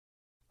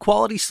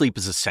Quality sleep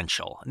is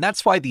essential, and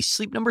that's why the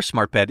Sleep Number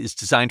Smart Bed is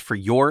designed for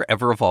your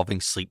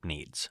ever-evolving sleep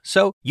needs.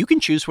 So you can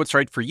choose what's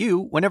right for you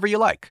whenever you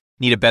like.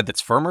 Need a bed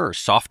that's firmer or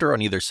softer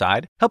on either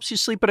side? Helps you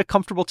sleep at a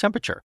comfortable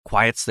temperature,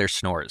 quiets their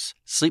snores.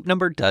 Sleep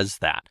Number does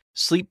that.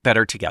 Sleep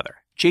better together.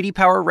 J.D.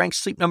 Power ranks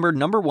Sleep Number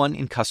 #1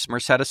 in customer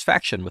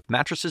satisfaction with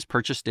mattresses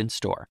purchased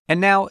in-store.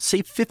 And now,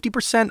 save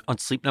 50% on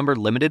Sleep Number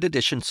limited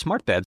edition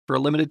smart beds for a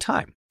limited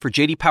time. For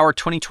J.D. Power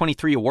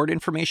 2023 award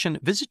information,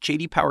 visit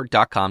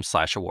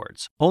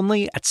jdpower.com/awards.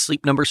 Only at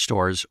Sleep Number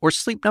stores or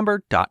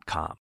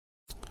sleepnumber.com.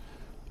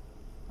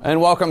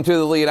 And welcome to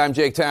The Lead. I'm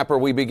Jake Tapper.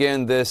 We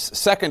begin this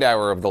second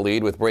hour of The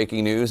Lead with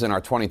breaking news in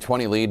our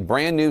 2020 lead.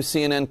 Brand new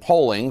CNN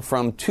polling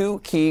from two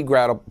key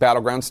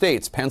battleground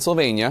states,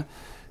 Pennsylvania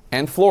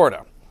and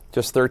Florida.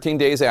 Just 13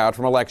 days out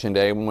from Election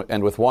Day,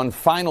 and with one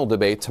final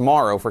debate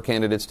tomorrow for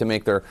candidates to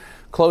make their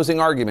closing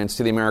arguments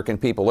to the American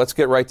people. Let's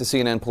get right to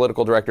CNN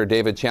political director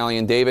David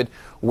Chalian. David,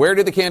 where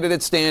do the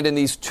candidates stand in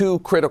these two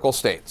critical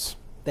states?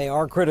 They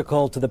are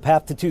critical to the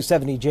path to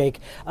 270,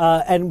 Jake.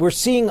 And we're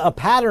seeing a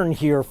pattern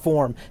here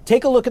form.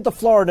 Take a look at the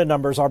Florida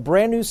numbers, our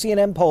brand new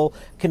CNN poll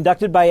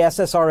conducted by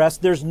SSRS.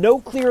 There's no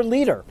clear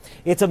leader.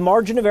 It's a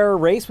margin of error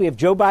race. We have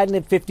Joe Biden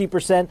at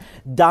 50%,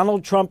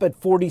 Donald Trump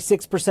at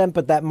 46%,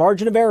 but that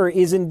margin of error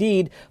is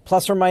indeed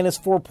plus or minus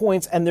 4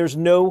 points, and there's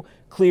no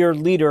clear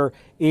leader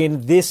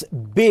in this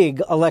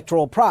big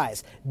electoral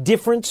prize.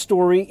 Different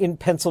story in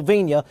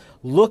Pennsylvania.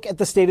 Look at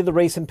the state of the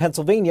race in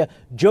Pennsylvania.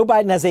 Joe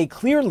Biden has a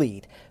clear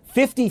lead.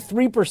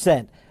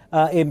 53%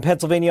 in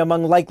Pennsylvania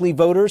among likely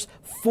voters,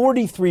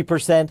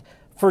 43%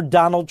 for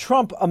Donald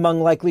Trump among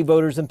likely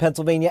voters in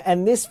Pennsylvania.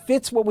 And this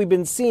fits what we've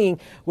been seeing,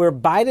 where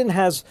Biden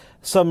has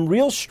some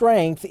real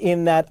strength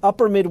in that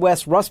upper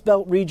Midwest Rust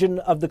Belt region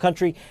of the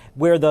country,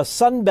 where the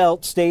Sun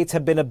Belt states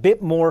have been a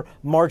bit more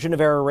margin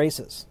of error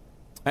races.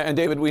 And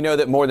David, we know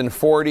that more than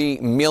 40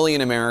 million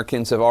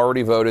Americans have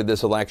already voted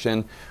this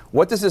election.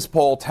 What does this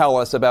poll tell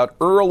us about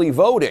early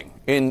voting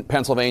in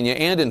Pennsylvania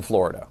and in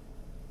Florida?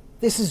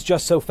 This is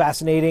just so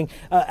fascinating,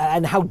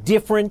 and how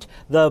different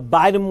the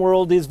Biden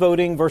world is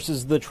voting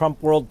versus the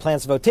Trump world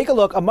plans to vote. Take a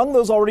look among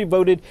those already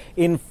voted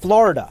in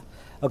Florida.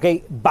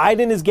 Okay,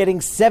 Biden is getting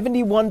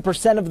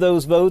 71% of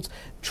those votes.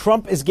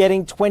 Trump is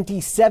getting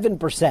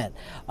 27%.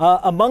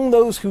 Among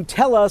those who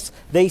tell us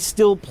they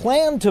still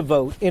plan to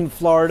vote in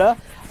Florida,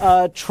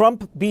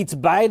 Trump beats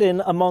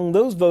Biden among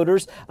those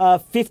voters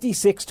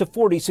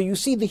 56-40. So you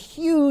see the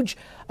huge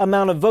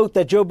amount of vote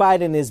that Joe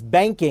Biden is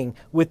banking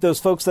with those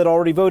folks that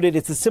already voted.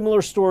 It's a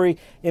similar story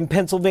in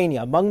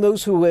Pennsylvania. Among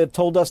those who have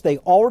told us they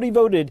already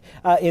voted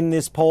in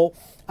this poll,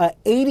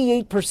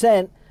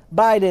 88%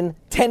 Biden,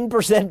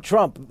 10%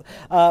 Trump.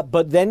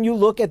 But then you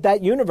look at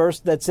that universe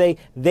that say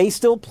they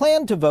still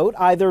plan to vote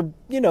either,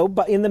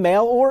 in the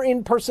mail or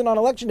in person on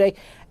Election Day.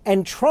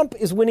 And Trump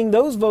is winning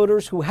those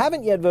voters who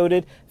haven't yet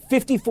voted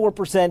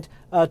 54%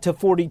 to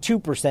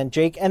 42%,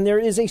 Jake. And there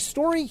is a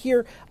story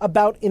here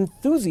about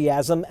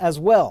enthusiasm as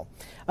well.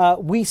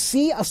 We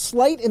see a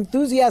slight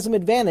enthusiasm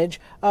advantage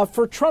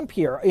for Trump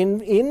here.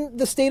 In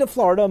the state of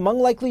Florida, among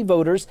likely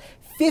voters,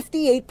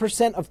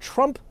 58% of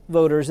Trump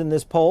voters in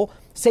this poll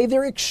say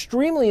they're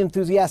extremely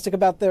enthusiastic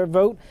about their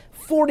vote.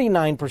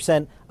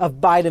 49% of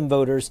Biden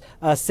voters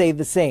say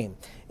the same.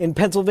 In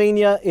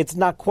Pennsylvania, it's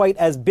not quite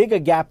as big a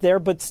gap there,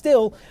 but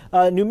still,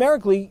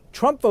 numerically,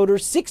 Trump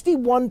voters,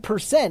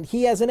 61%.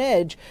 He has an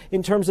edge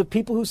in terms of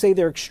people who say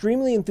they're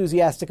extremely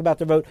enthusiastic about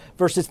their vote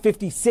versus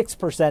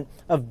 56%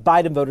 of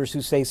Biden voters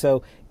who say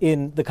so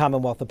in the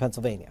Commonwealth of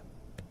Pennsylvania.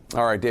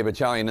 All right, David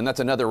Chalian, and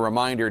that's another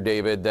reminder,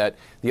 David, that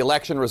the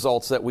election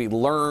results that we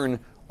learn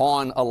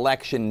on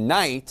election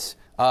night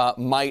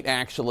might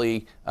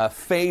actually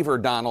favor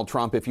Donald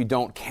Trump if you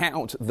don't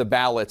count the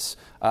ballots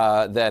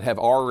that have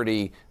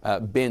already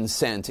been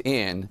sent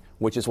in,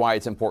 which is why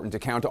it's important to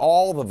count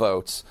all the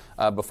votes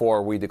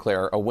before we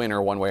declare a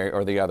winner one way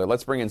or the other.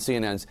 Let's bring in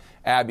CNN's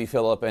Abby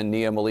Phillip and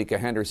Nia Malika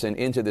Henderson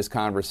into this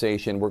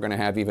conversation. We're going to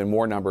have even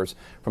more numbers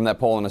from that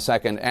poll in a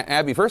second.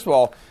 Abby, first of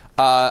all,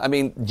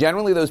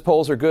 generally those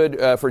polls are good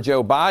for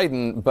Joe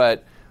Biden,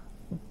 but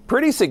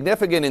pretty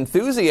significant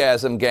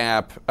enthusiasm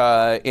gap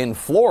in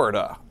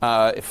Florida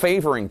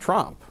favoring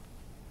Trump.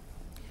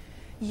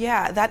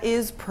 Yeah, that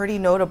is pretty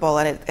notable,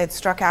 and it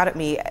struck out at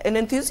me. An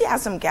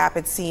enthusiasm gap,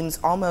 it seems,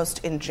 almost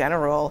in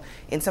general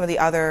in some of the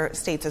other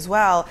states as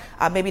well,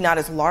 maybe not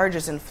as large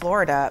as in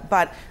Florida.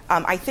 But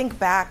I think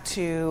back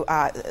to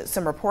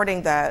some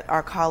reporting that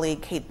our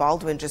colleague Kate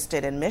Baldwin just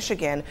did in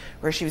Michigan,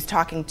 where she was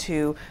talking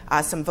to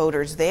some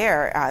voters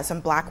there, some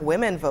black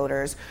women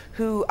voters,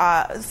 who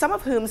some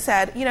of whom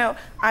said,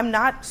 I'm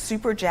not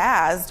super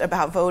jazzed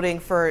about voting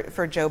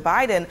for Joe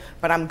Biden,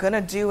 but I'm going to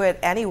do it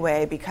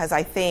anyway because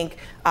I think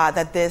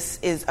that this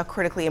is a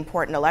critically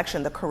important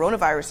election, the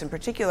coronavirus in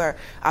particular,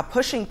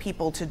 pushing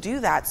people to do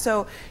that.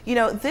 So,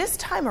 this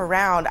time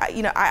around,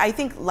 I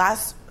think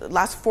last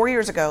 4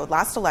 years ago,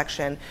 last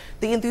election,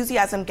 the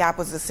enthusiasm gap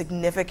was a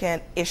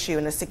significant issue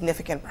and a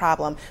significant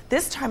problem.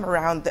 This time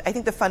around, I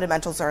think the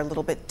fundamentals are a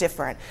little bit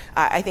different.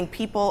 I think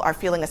people are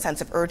feeling a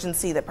sense of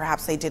urgency that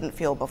perhaps they didn't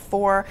feel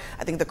before.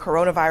 I think the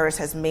coronavirus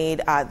has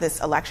made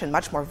this election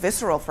much more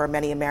visceral for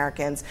many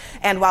Americans.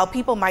 And while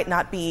people might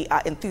not be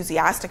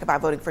enthusiastic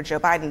about voting for Joe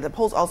Biden, the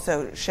polls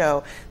also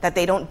show that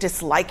they don't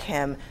dislike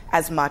him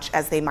as much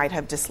as they might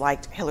have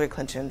disliked Hillary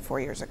Clinton 4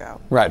 years ago.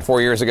 Right.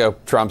 4 years ago,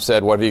 Trump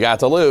said, "What have you got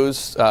to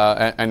lose?"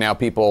 And now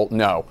people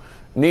know.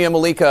 Nia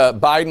Malika,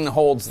 Biden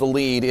holds the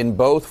lead in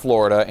both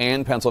Florida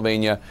and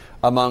Pennsylvania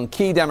among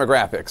key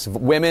demographics: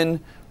 women,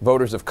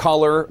 voters of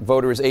color,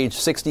 voters age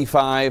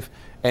 65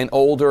 and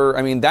older.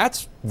 I mean,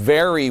 that's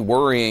very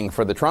worrying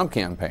for the Trump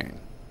campaign.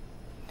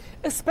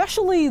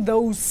 Especially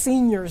those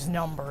seniors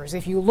numbers.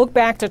 If you look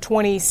back to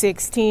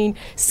 2016,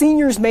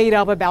 seniors made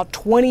up about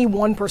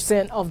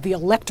 21% of the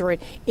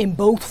electorate in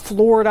both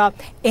Florida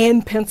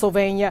and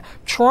Pennsylvania.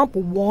 Trump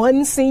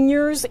won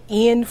seniors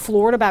in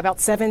Florida by about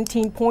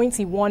 17 points.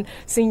 He won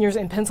seniors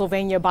in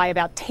Pennsylvania by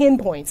about 10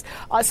 points.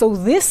 So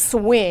this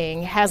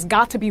swing has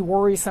got to be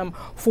worrisome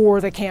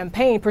for the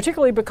campaign,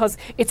 particularly because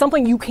it's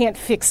something you can't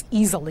fix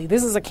easily.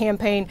 This is a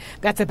campaign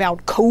that's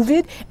about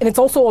COVID, and it's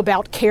also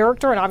about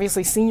character, and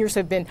obviously seniors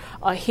have been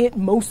hit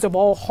most of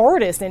all,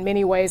 hardest in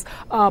many ways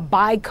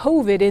by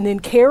COVID, and then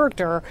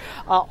character.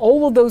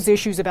 All of those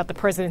issues about the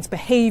president's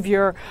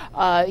behavior,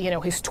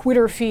 his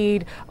Twitter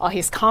feed,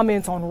 his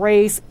comments on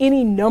race,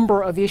 any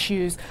number of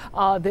issues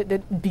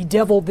that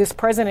bedevil this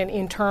president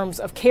in terms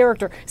of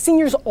character.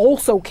 Seniors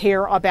also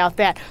care about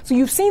that. So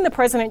you've seen the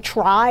president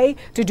try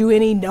to do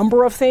any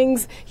number of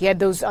things. He had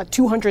those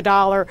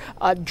 $200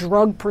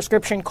 drug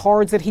prescription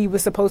cards that he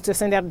was supposed to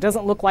send out. It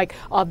doesn't look like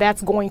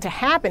that's going to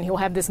happen. He'll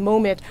have this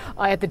moment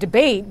at the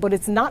debate, but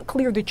it's not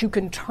clear that you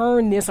can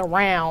turn this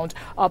around,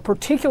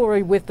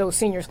 particularly with those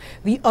seniors.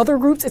 The other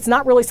groups, it's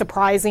not really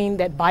surprising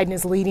that Biden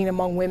is leading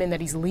among women,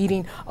 that he's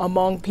leading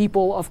among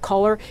people of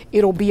color.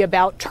 It'll be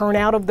about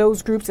turnout of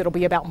those groups. It'll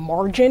be about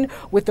margin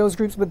with those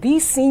groups. But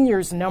these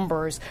seniors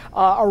numbers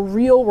are a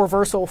real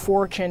reversal of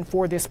fortune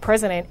for this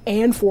president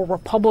and for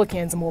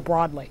Republicans more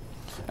broadly.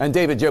 And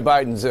David, Joe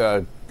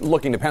Biden's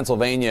looking to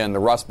Pennsylvania and the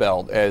Rust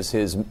Belt as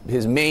his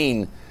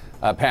main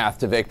path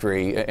to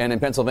victory. And in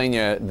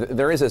Pennsylvania,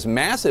 there is this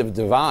massive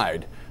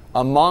divide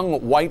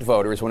among white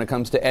voters when it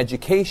comes to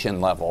education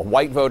level.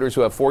 White voters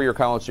who have four-year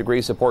college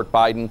degrees support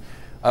Biden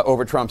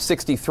over Trump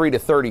 63 to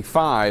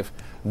 35.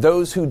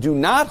 Those who do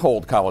not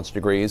hold college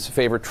degrees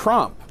favor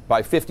Trump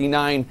by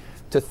 59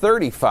 to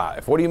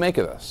 35. What do you make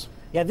of this?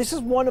 Yeah, this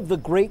is one of the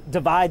great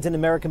divides in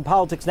American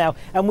politics now.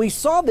 And we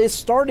saw this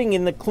starting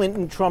in the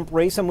Clinton-Trump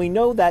race. And we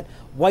know that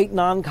white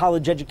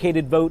non-college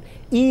educated vote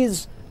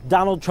is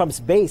Donald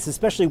Trump's base,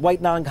 especially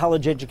white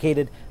non-college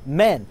educated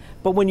men.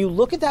 But when you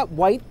look at that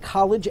white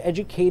college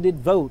educated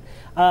vote,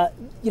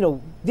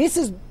 this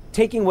is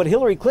taking what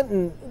Hillary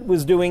Clinton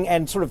was doing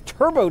and sort of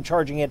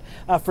turbocharging it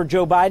for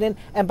Joe Biden.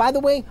 And by the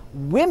way,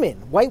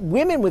 white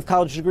women with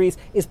college degrees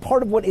is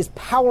part of what is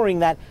powering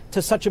that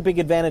to such a big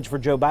advantage for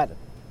Joe Biden.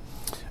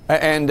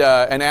 And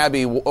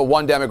Abby,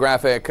 one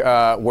demographic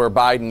where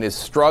Biden is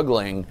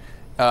struggling,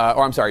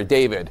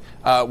 David,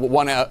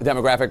 one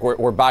demographic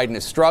where Biden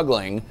is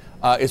struggling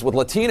is with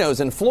Latinos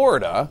in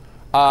Florida.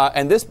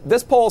 And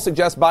this poll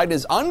suggests Biden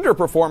is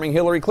underperforming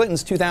Hillary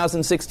Clinton's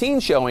 2016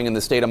 showing in the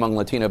state among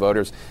Latino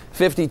voters.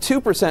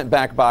 52%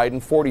 back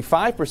Biden,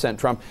 45%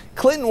 Trump.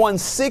 Clinton won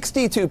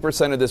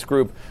 62% of this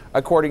group,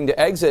 according to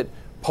exit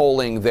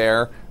polling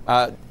there.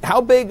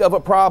 How big of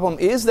a problem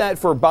is that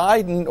for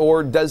Biden,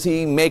 or does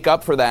he make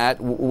up for that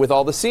with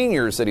all the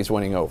seniors that he's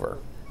winning over?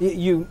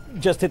 You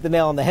just hit the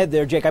nail on the head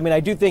there, Jake. I mean,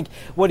 I do think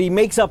what he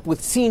makes up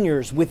with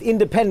seniors, with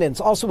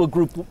independents, also a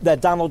group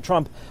that Donald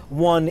Trump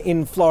won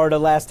in Florida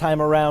last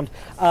time around,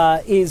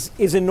 is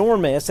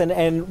enormous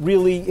and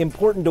really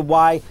important to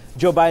why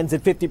Joe Biden's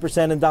at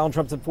 50% and Donald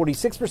Trump's at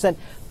 46%.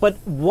 But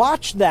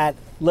watch that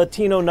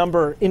Latino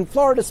number in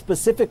Florida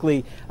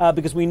specifically,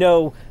 because we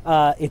know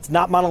it's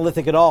not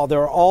monolithic at all.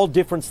 There are all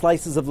different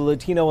slices of the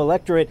Latino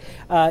electorate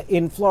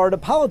in Florida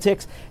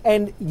politics.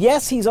 And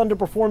yes, he's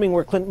underperforming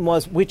where Clinton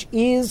was, which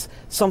is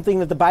something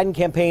that the Biden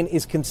campaign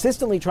is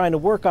consistently trying to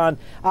work on.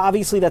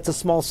 Obviously, that's a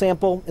small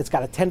sample. It's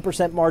got a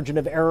 10% margin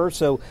of error,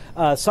 so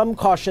some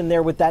caution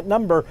there with that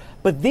number.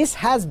 But this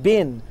has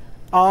been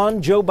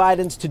on Joe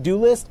Biden's to-do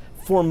list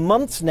for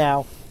months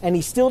now, and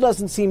he still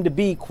doesn't seem to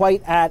be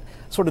quite at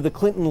sort of the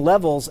Clinton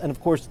levels. And, of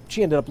course,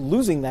 she ended up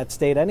losing that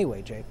state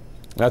anyway, Jake.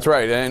 That's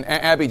right. And,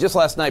 Abby, just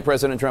last night,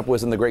 President Trump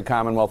was in the great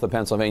Commonwealth of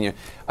Pennsylvania.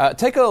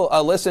 Take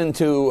a listen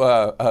to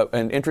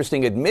an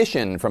interesting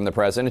admission from the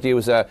president. He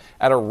was at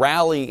a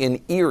rally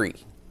in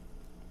Erie.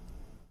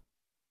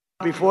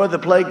 Before the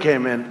plague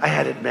came in, I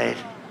had it made.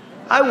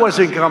 I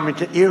wasn't coming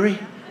to Erie.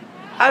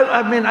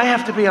 I mean, I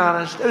have to be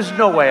honest. There's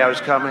no way I was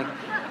coming.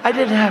 I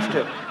didn't have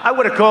to. I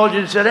would have called you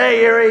and said,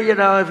 hey, Erie,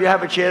 if you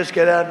have a chance,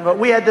 get out. But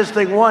we had this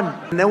thing won.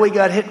 And then we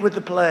got hit with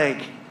the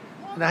plague.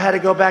 And I had to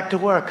go back to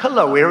work.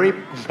 Hello, Erie.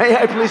 May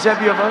I please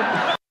have your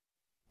vote?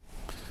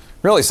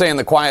 Really saying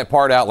the quiet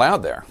part out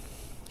loud there.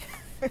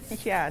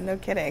 Yeah, no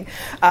kidding.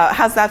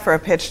 How's that for a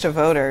pitch to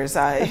voters?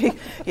 I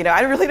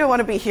really don't want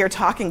to be here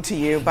talking to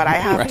you, but I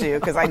have to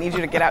because I need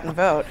you to get out and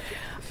vote.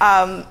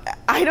 The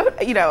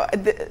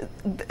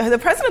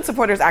president's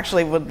supporters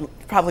actually would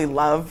probably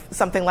love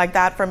something like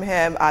that from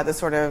him, the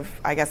sort of,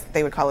 I guess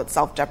they would call it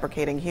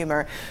self-deprecating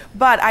humor.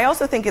 But I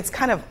also think it's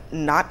kind of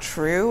not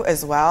true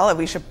as well. And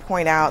we should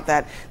point out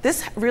that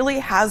this really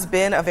has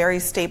been a very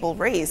stable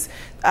race.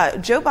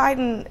 Joe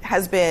Biden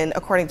has been,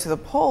 according to the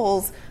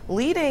polls,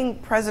 leading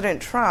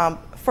President Trump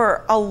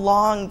for a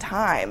long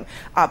time,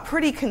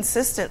 pretty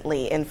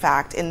consistently, in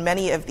fact, in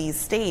many of these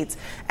states.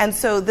 And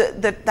so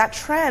that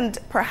trend,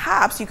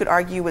 perhaps you could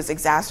argue, was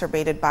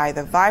exacerbated by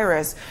the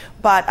virus.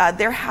 But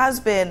there has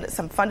been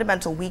some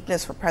fundamental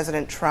weakness for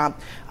President Trump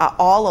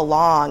all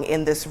along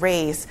in this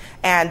race.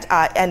 And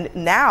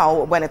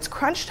now, when it's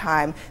crunch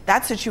time,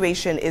 that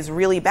situation is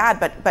really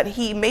bad. But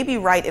he may be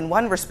right in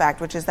one respect,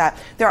 which is that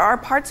there are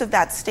parts of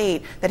that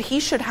state that he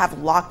should have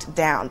locked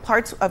down,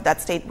 parts of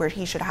that state where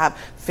he should have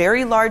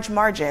very large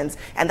margins.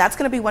 And that's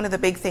going to be one of the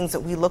big things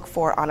that we look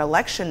for on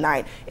election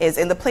night, is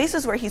in the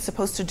places where he's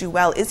supposed to do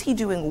well, is he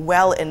doing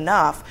well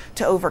enough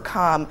to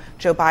overcome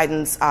Joe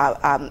Biden's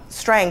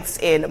strengths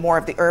in more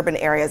of the urban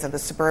areas and the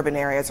suburban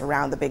areas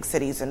around the big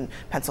cities in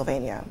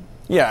Pennsylvania?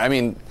 Yeah, I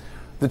mean,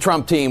 the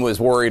Trump team was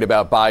worried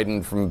about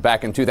Biden from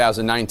back in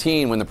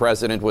 2019 when the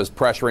president was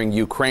pressuring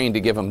Ukraine to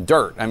give him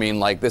dirt. I mean,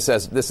 like, this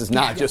is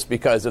not just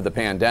because of the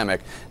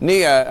pandemic.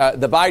 Nia,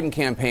 the Biden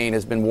campaign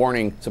has been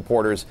warning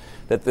supporters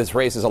that this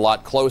race is a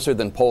lot closer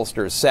than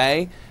pollsters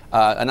say.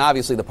 And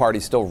obviously the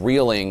party's still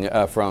reeling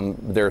from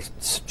their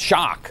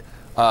shock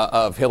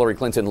of Hillary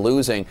Clinton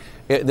losing.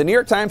 The New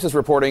York Times is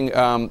reporting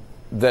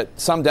that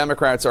some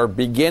Democrats are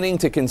beginning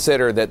to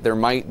consider that there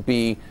might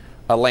be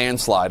a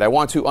landslide. I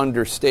want to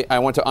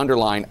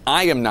underline,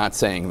 I am not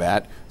saying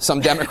that. Some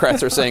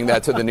Democrats are saying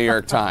that to the New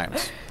York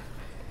Times.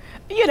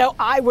 You know,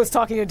 I was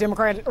talking to a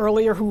Democrat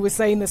earlier who was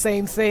saying the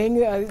same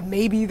thing.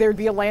 Maybe there'd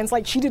be a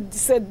landslide. She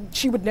said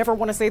she would never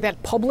want to say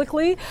that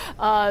publicly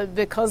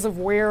because of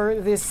where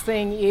this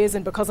thing is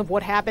and because of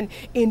what happened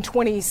in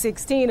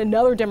 2016.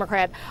 Another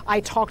Democrat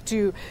I talked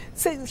to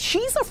said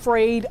she's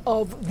afraid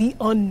of the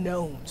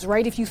unknowns,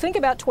 right? If you think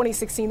about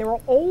 2016, there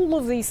were all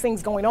of these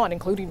things going on,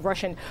 including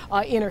Russian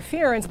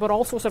interference, but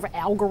also sort of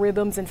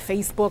algorithms and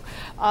Facebook,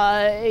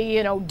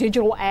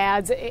 digital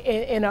ads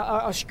in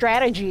a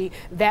strategy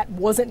that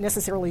wasn't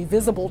necessarily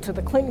visible to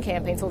the Clinton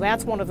campaign. So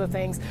that's one of the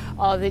things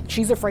that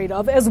she's afraid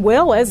of, as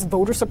well as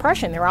voter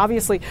suppression. There are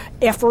obviously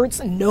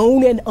efforts,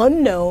 known and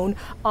unknown,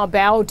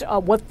 about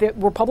what the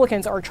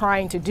Republicans are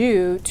trying to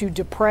do to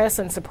depress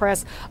and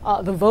suppress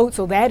the vote.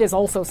 So that is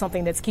also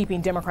something that's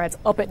keeping Democrats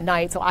up at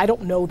night. So I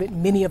don't know that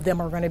many of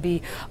them are going to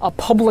be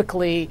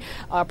publicly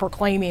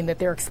proclaiming that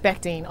they're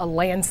expecting a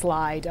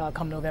landslide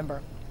come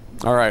November.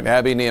 All right,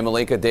 Abby, Nia,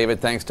 Malika,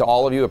 David, thanks to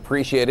all of you.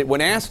 Appreciate it.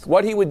 When asked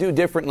what he would do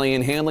differently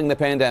in handling the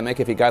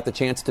pandemic if he got the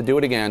chance to do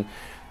it again,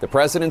 the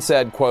president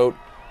said, quote,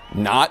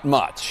 "Not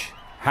much."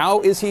 How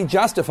is he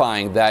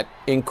justifying that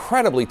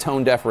incredibly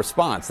tone-deaf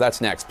response?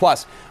 That's next.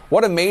 Plus,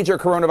 what a major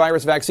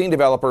coronavirus vaccine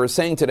developer is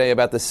saying today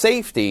about the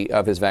safety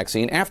of his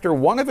vaccine after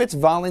one of its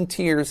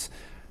volunteers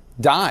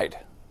died.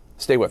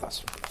 Stay with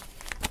us.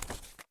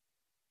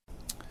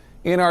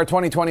 In our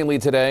 2020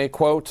 lead today,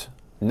 quote,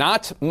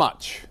 "Not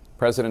much."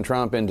 President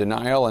Trump, in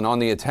denial and on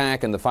the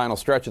attack in the final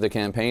stretch of the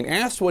campaign,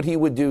 asked what he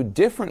would do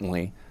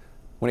differently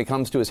when it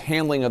comes to his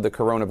handling of the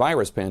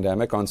coronavirus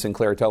pandemic on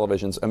Sinclair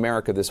Television's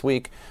America This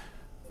Week.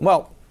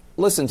 Well,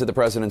 listen to the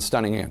president's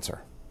stunning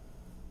answer.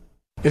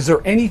 Is there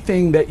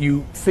anything that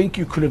you think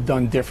you could have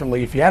done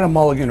differently? If you had a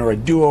mulligan or a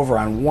do-over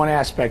on one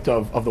aspect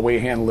of the way you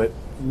handled it,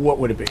 what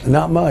would it be?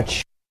 Not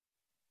much.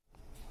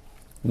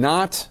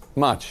 Not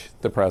much,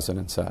 the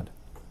president said.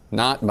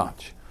 Not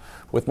much.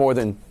 With more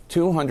than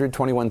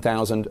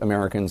 221,000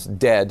 Americans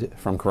dead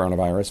from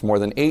coronavirus, more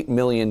than 8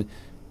 million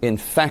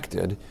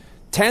infected,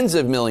 tens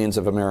of millions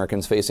of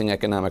Americans facing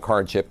economic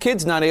hardship,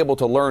 kids not able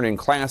to learn in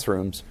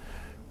classrooms,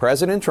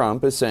 President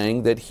Trump is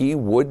saying that he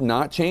would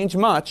not change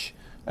much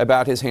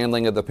about his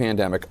handling of the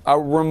pandemic. A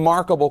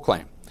remarkable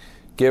claim,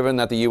 given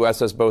that the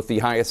U.S. has both the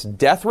highest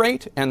death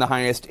rate and the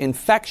highest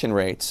infection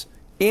rates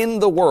in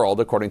the world,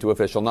 according to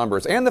official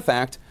numbers, and the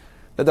fact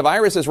that the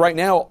virus is right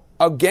now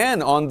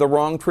again on the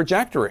wrong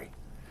trajectory.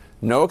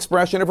 No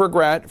expression of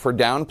regret for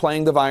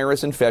downplaying the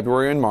virus in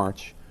February and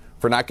March,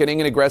 for not getting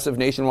an aggressive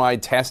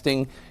nationwide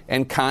testing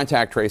and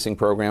contact tracing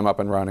program up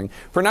and running,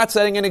 for not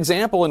setting an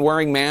example in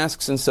wearing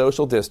masks and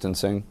social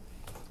distancing.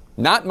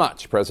 Not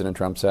much, President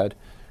Trump said.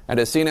 And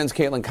as CNN's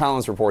Caitlin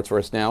Collins reports for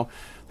us now,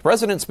 the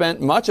president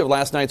spent much of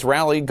last night's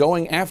rally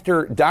going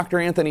after Dr.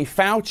 Anthony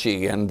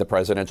Fauci and the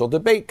Presidential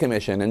Debate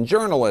Commission and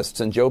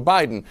journalists and Joe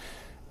Biden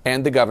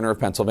and the governor of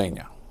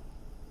Pennsylvania.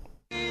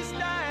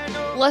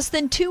 less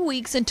than 2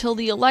 weeks until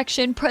the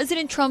election,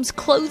 President Trump's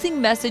closing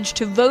message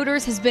to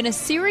voters has been a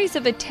series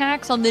of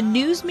attacks on the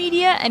news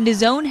media and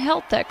his own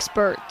health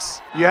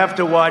experts. You have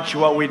to watch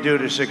what we do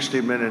to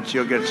 60 Minutes.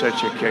 You'll get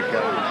such a kick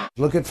out of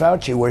it. Look at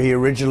Fauci, where he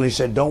originally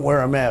said, don't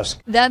wear a mask.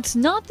 That's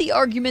not the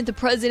argument the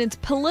president's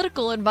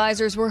political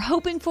advisors were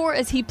hoping for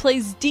as he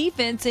plays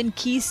defense in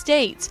key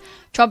states.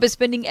 Trump is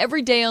spending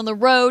every day on the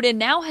road and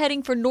now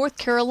heading for North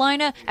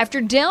Carolina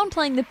after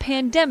downplaying the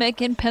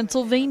pandemic in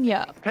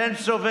Pennsylvania.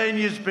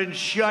 Pennsylvania's been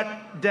shut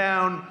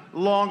down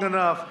long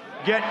enough.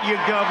 Get your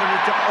governor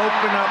to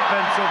open up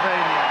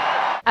Pennsylvania.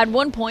 At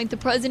one point, the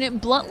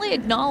president bluntly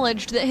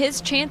acknowledged that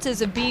his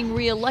chances of being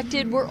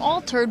reelected were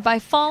altered by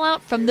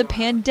fallout from the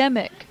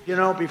pandemic. You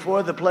know,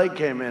 before the plague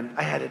came in,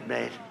 I had it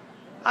made.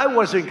 I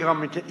wasn't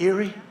coming to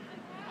Erie.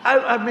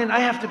 I mean, I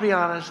have to be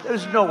honest.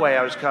 There's no way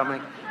I was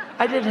coming.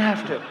 I didn't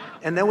have to.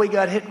 And then we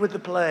got hit with the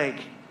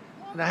plague,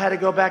 and I had to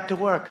go back to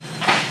work.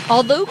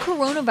 Although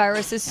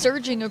coronavirus is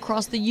surging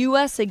across the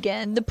U.S.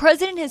 again, the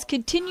president has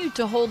continued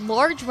to hold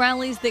large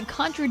rallies that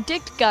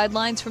contradict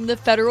guidelines from the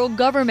federal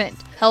government.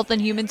 Health and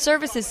Human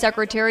Services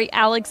Secretary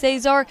Alex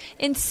Azar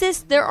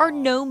insists there are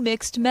no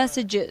mixed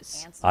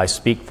messages. I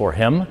speak for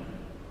him,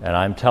 and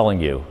I'm telling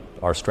you,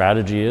 our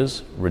strategy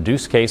is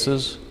reduce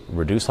cases,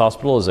 reduce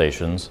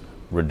hospitalizations,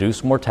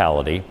 reduce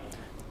mortality.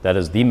 That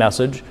is the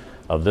message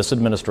of this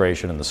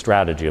administration and the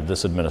strategy of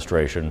this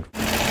administration.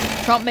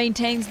 Trump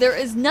maintains there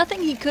is nothing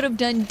he could have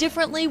done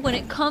differently when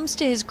it comes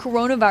to his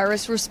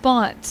coronavirus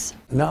response.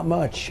 Not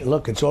much.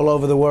 Look, it's all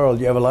over the world.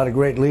 You have a lot of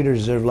great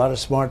leaders. There are a lot of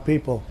smart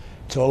people.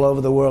 It's all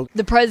over the world.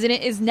 The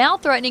president is now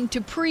threatening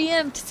to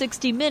preempt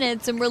 60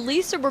 Minutes and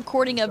release a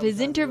recording of his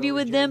interview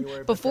with them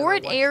before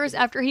it airs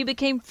after he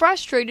became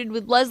frustrated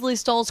with Leslie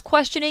Stahl's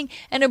questioning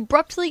and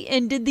abruptly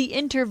ended the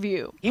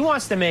interview. He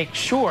wants to make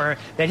sure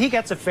that he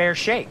gets a fair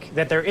shake,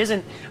 that there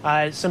isn't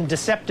some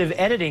deceptive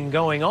editing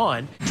going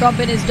on. Trump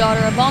and his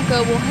daughter Ivanka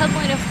will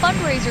headline a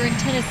fundraiser in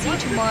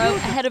Tennessee tomorrow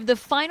ahead of the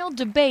final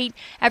debate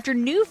after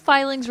new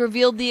filings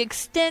revealed the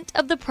extent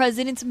of the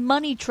president's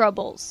money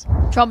troubles.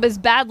 Trump is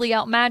badly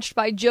outmatched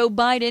by Joe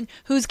Biden,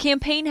 whose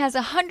campaign has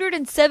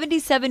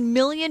 $177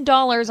 million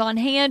on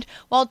hand,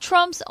 while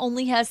Trump's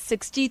only has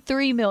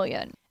 $63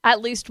 million.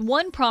 At least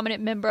one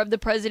prominent member of the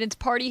president's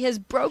party has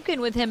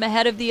broken with him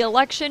ahead of the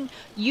election,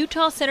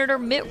 Utah Senator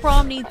Mitt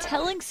Romney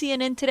telling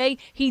CNN today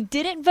he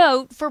didn't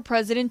vote for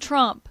President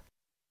Trump.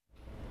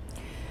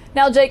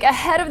 Now, Jake,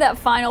 ahead of that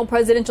final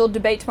presidential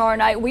debate tomorrow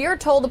night, we are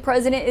told the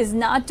president is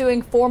not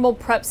doing formal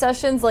prep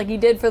sessions like he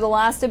did for the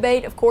last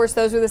debate. Of course,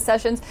 those were the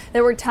sessions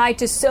that were tied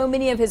to so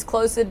many of his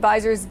close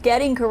advisors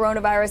getting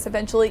coronavirus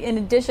eventually, in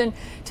addition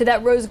to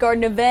that Rose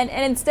Garden event.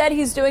 And instead,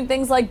 he's doing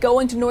things like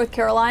going to North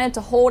Carolina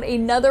to hold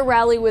another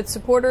rally with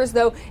supporters,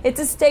 though it's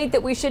a state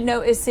that we should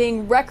note is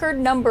seeing record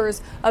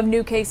numbers of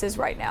new cases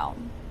right now.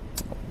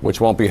 Which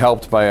won't be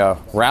helped by a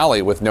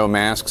rally with no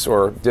masks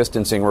or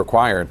distancing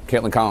required.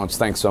 Caitlin Collins,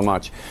 thanks so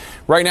much.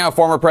 Right now,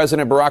 former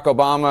President Barack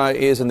Obama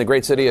is in the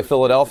great city of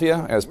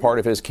Philadelphia as part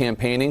of his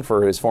campaigning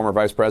for his former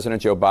Vice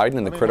President Joe Biden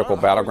in the critical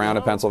battleground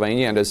of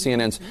Pennsylvania. And as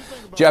CNN's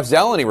Jeff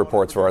Zeleny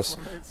reports for us,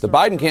 the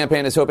Biden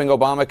campaign is hoping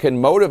Obama can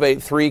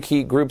motivate three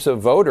key groups of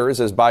voters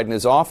as Biden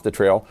is off the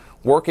trail,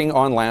 working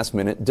on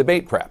last-minute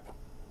debate prep.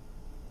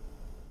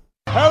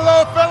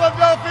 Hello,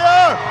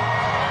 Philadelphia!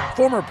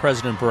 Former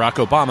President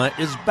Barack Obama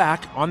is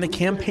back on the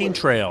campaign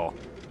trail,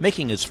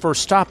 making his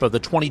first stop of the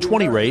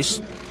 2020 race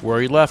where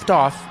he left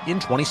off in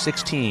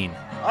 2016.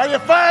 Are you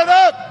fired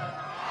up?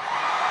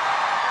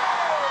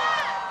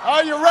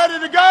 Are you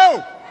ready to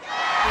go?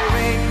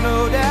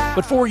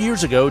 But 4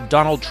 years ago,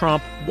 Donald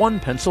Trump won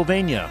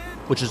Pennsylvania,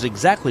 which is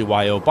exactly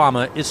why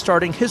Obama is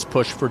starting his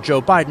push for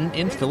Joe Biden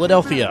in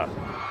Philadelphia,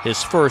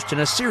 his first in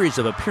a series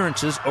of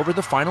appearances over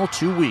the final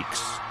 2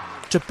 weeks.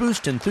 To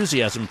boost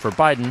enthusiasm for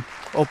Biden,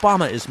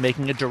 Obama is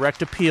making a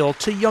direct appeal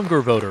to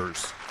younger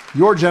voters.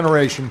 Your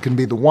generation can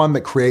be the one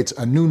that creates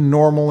a new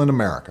normal in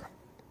America,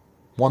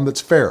 one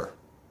that's fair,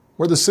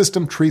 where the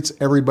system treats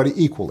everybody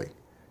equally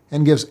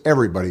and gives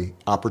everybody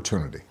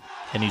opportunity.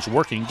 And he's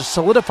working to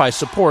solidify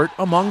support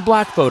among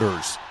black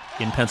voters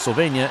in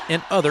Pennsylvania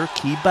and other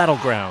key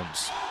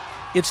battlegrounds.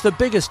 It's the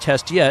biggest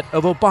test yet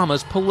of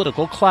Obama's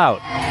political clout,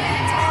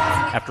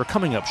 after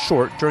coming up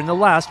short during the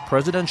last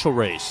presidential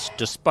race,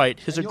 despite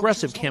his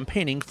aggressive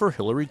campaigning for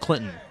Hillary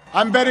Clinton.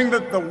 I'm betting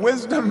that the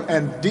wisdom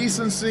and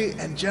decency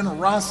and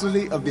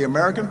generosity of the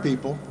American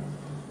people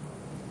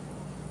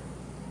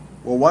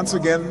will once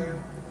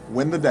again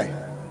win the day.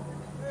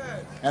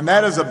 And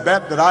that is a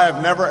bet that I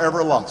have never,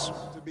 ever lost.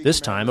 This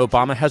time,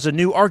 Obama has a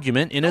new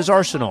argument in his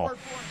arsenal,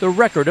 the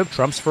record of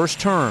Trump's first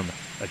term,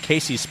 a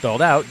case he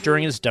spelled out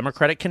during his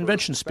Democratic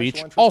convention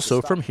speech,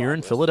 also from here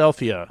in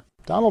Philadelphia.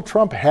 Donald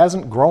Trump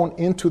hasn't grown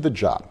into the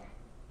job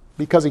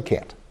because he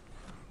can't.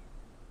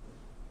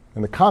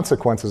 And the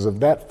consequences of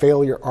that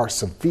failure are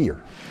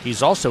severe.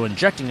 He's also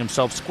injecting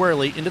himself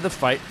squarely into the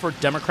fight for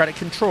Democratic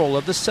control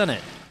of the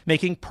Senate,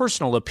 making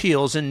personal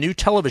appeals in new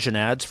television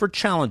ads for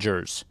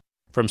challengers.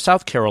 From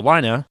South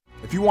Carolina,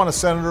 if you want a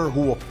senator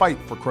who will fight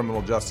for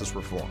criminal justice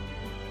reform,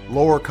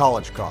 lower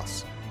college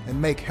costs,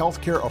 and make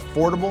healthcare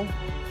affordable,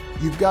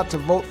 you've got to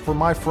vote for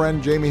my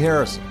friend Jamie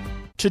Harrison.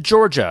 To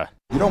Georgia.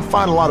 You don't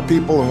find a lot of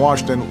people in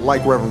Washington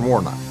like Reverend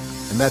Warnock,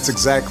 and that's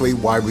exactly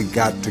why we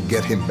got to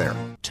get him there.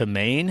 To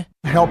Maine.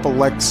 Help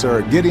elect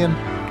Sarah Gideon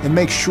and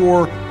make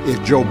sure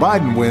if Joe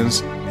Biden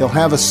wins, he'll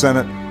have a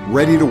Senate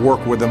ready to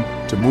work with him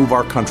to move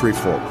our country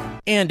forward.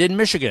 And in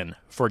Michigan,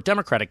 for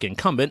Democratic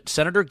incumbent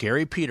Senator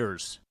Gary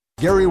Peters.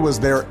 Gary was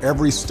there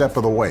every step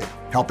of the way,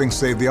 helping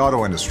save the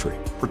auto industry,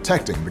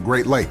 protecting the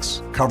Great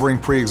Lakes, covering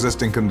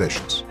pre-existing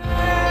conditions.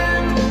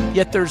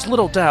 Yet there's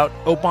little doubt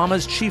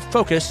Obama's chief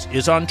focus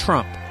is on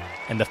Trump,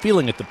 and the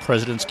feeling at the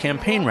president's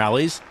campaign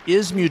rallies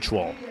is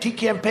mutual. He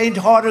campaigned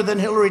harder than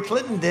Hillary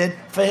Clinton did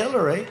for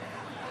Hillary,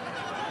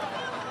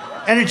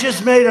 and it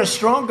just made us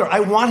stronger.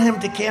 I want him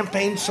to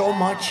campaign so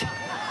much.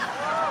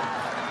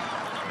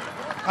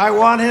 I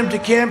want him to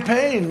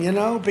campaign,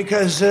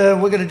 because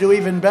we're going to do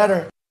even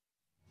better.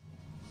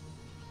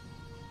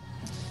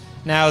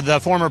 Now, the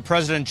former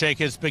president,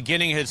 Jake, is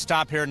beginning his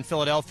stop here in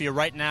Philadelphia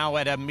right now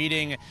at a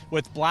meeting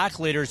with black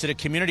leaders at a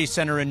community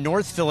center in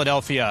North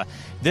Philadelphia.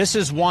 This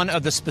is one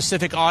of the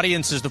specific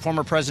audiences the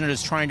former president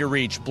is trying to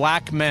reach,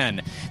 black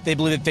men. They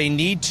believe that they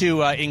need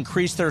to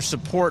increase their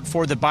support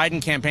for the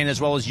Biden campaign, as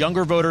well as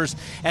younger voters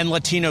and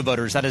Latino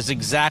voters. That is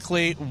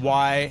exactly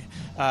why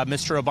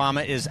Mr.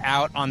 Obama is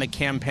out on the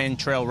campaign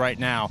trail right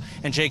now.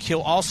 And Jake,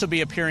 he'll also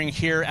be appearing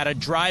here at a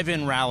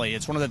drive-in rally.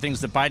 It's one of the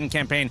things the Biden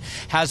campaign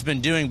has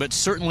been doing, but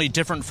certainly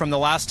different from the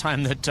last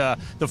time that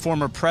the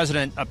former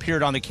president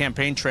appeared on the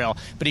campaign trail.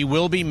 But he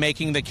will be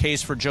making the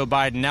case for Joe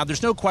Biden. Now,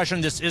 there's no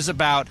question this is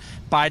about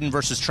Biden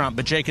versus Trump.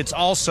 But, Jake, it's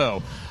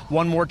also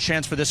one more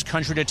chance for this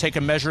country to take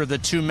a measure of the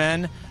two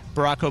men,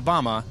 Barack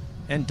Obama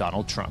and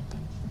Donald Trump.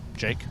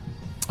 Jake?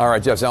 All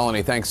right, Jeff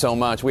Zeleny, thanks so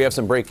much. We have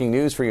some breaking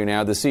news for you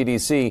now. The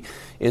CDC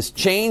is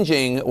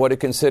changing what it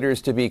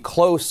considers to be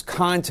close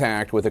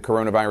contact with a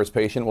coronavirus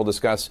patient. We'll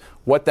discuss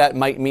what that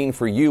might mean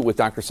for you with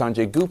Dr.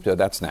 Sanjay Gupta.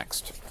 That's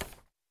next.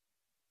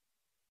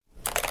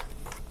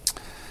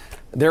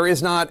 There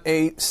is not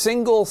a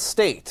single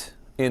state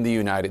in the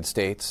United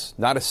States,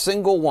 not a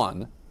single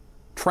one,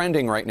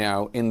 trending right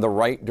now in the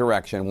right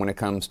direction when it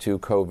comes to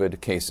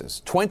COVID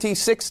cases.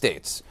 26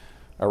 states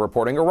are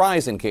reporting a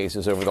rise in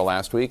cases over the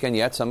last week, and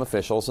yet some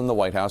officials in the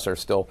White House are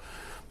still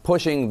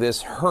pushing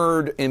this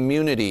herd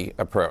immunity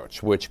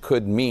approach, which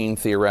could mean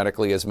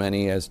theoretically as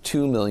many as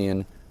 2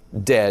 million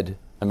dead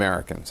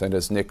Americans. And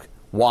as Nick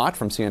Watt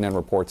from CNN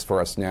reports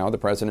for us now, the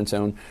president's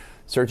own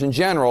Surgeon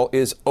General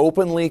is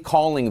openly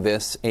calling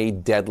this a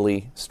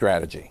deadly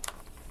strategy.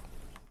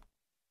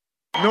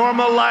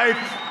 Normal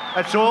life,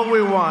 that's all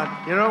we want.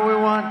 You know what we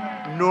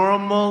want?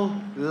 Normal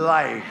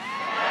life.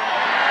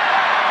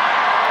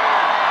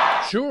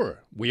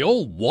 Sure, we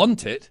all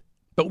want it,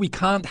 but we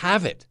can't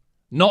have it.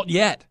 Not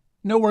yet.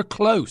 Nowhere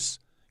close.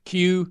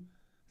 Cue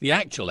the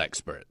actual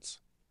experts.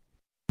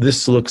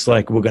 This looks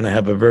like we're going to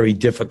have a very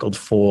difficult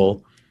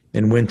fall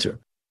and winter.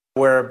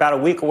 We're about a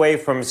week away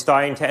from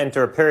starting to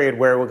enter a period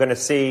where we're going to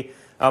see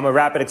a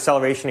rapid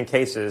acceleration in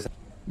cases.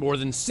 More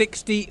than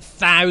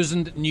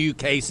 60,000 new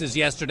cases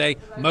yesterday,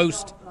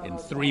 most in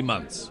 3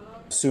 months.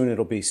 Soon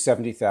it'll be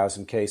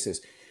 70,000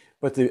 cases.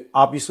 But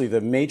obviously the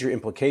major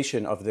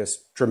implication of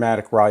this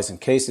dramatic rise in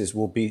cases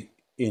will be,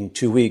 in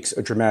 2 weeks,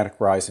 a dramatic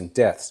rise in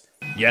deaths.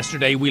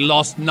 Yesterday we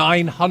lost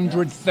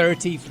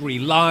 933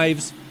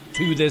 lives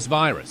to this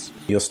virus.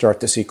 You'll start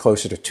to see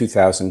closer to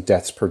 2,000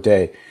 deaths per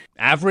day.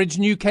 Average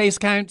new case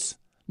counts,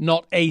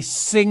 not a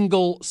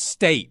single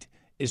state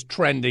is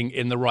trending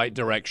in the right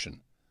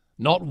direction.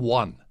 Not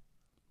one.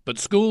 But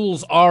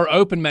schools are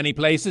open many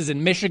places.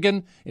 In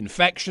Michigan,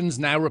 infections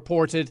now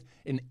reported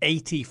in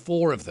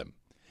 84 of them.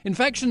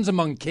 Infections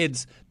among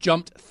kids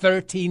jumped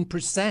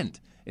 13%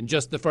 in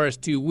just the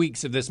first 2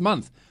 weeks of this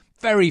month.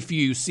 Very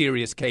few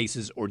serious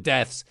cases or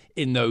deaths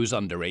in those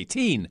under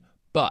 18.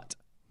 But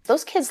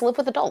those kids live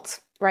with adults,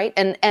 right?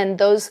 And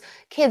those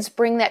kids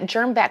bring that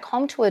germ back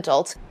home to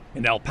adults.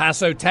 In El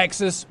Paso,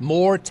 Texas,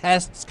 more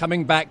tests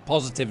coming back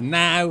positive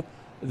now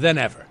than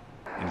ever.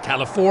 In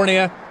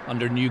California,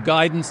 under new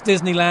guidance,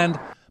 Disneyland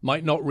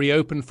might not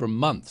reopen for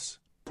months.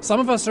 Some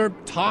of us are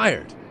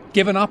tired,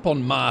 given up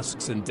on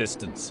masks and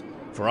distance.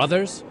 For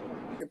others,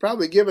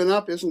 probably given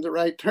up isn't the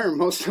right term.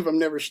 Most of them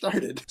never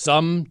started.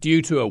 Some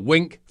due to a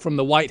wink from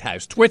the White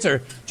House.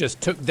 Twitter just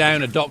took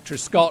down a Dr.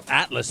 Scott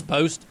Atlas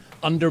post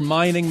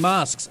undermining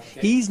masks.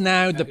 He's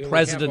now the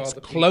president's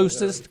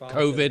closest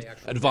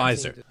COVID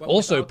advisor.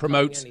 Also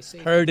promotes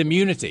herd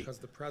immunity.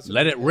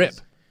 Let it rip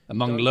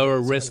among lower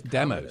risk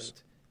demos.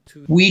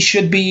 We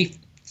should be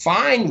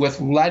fine with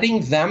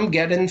letting them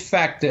get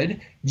infected,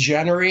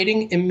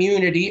 generating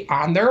immunity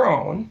on their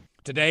own.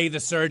 Today, the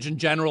Surgeon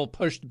General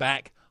pushed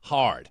back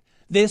hard.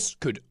 This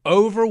could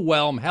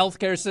overwhelm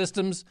healthcare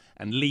systems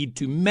and lead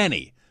to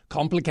many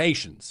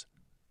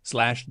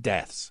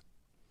complications/deaths.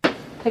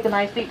 Take a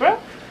nice deep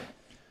breath.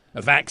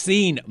 A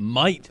vaccine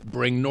might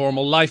bring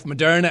normal life.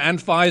 Moderna and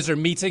Pfizer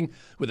meeting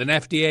with an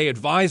FDA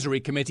advisory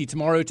committee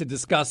tomorrow to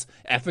discuss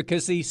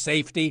efficacy,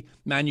 safety,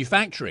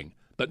 manufacturing,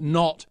 but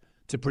not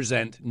to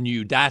present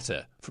new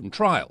data from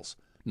trials.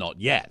 Not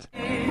yet.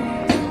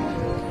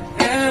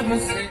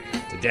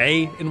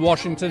 Today in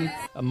Washington,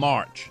 a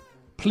march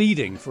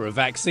pleading for a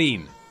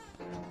vaccine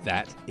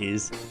that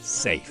is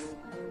safe.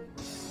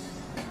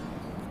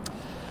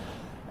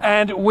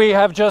 And we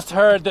have just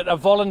heard that a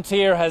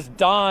volunteer has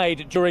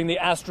died during the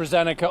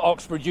AstraZeneca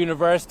Oxford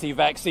University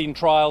vaccine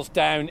trials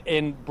down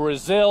in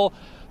Brazil.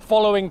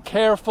 Following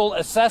careful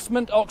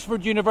assessment,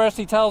 Oxford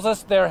University tells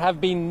us there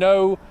have been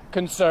no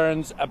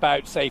concerns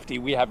about safety.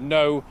 We have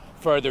no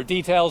further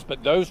details,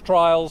 but those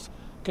trials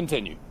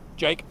continue.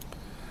 Jake?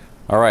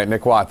 All right,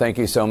 Nick Watt, thank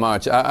you so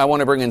much. I want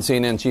to bring in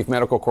CNN Chief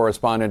Medical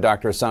Correspondent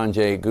Dr.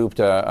 Sanjay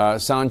Gupta.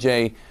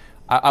 Sanjay,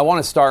 I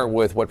want to start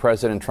with what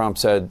President Trump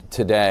said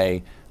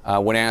today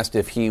when asked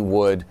if he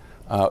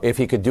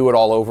could do it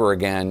all over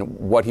again,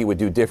 what he would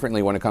do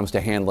differently when it comes to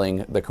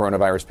handling the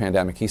coronavirus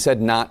pandemic. He said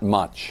not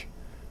much.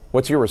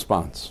 What's your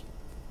response?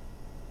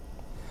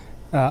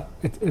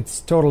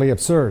 It's totally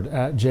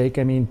absurd, Jake.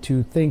 I mean,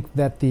 to think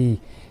that the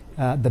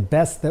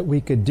best that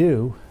we could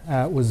do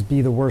was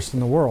be the worst in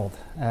the world.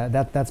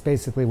 That's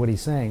basically what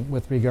he's saying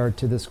with regard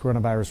to this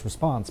coronavirus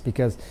response,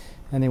 because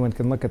anyone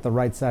can look at the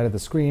right side of the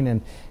screen,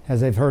 and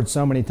as they've heard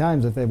so many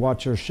times, if they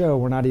watch your show,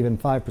 we're not even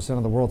 5%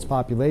 of the world's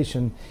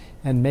population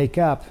and make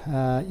up,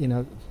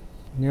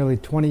 nearly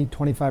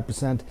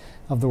 25%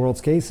 of the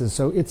world's cases.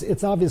 So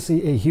it's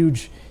obviously a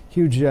huge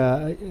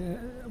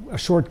a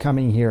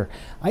shortcoming here.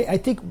 I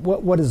think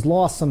what is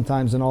lost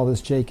sometimes in all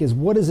this, Jake, is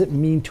what does it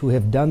mean to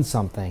have done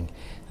something?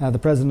 The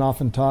president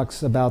often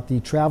talks about the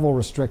travel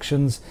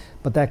restrictions,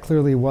 but that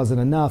clearly wasn't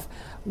enough.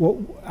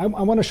 Well, I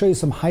want to show you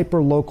some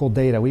hyper-local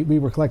data. We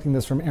were collecting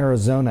this from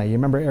Arizona. You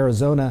remember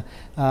Arizona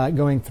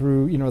going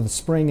through the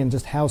spring and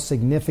just how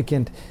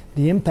significant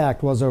the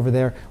impact was over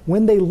there.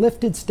 When they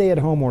lifted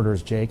stay-at-home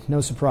orders, Jake,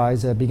 no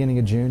surprise, beginning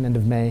of June, end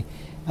of May,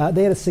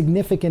 they had a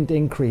significant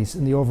increase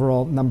in the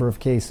overall number of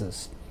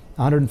cases,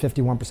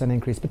 151%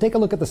 increase. But take a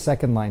look at the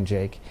second line,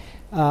 Jake.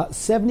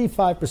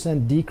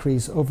 75%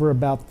 decrease over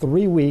about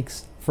 3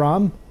 weeks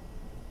from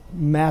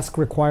mask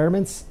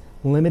requirements,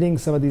 limiting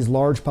some of these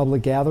large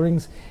public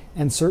gatherings,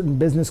 and certain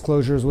business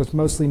closures, which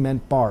mostly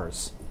meant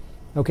bars.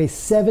 Okay,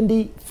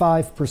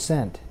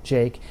 75%,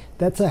 Jake.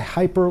 That's a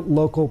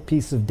hyper-local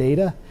piece of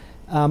data.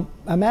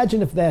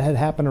 Imagine if that had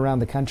happened around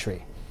the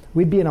country.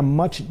 We'd be in a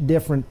much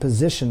different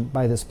position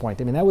by this point.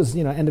 I mean, that was,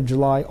 end of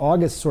July,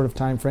 August sort of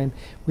time frame.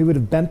 We would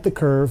have bent the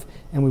curve,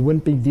 and we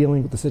wouldn't be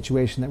dealing with the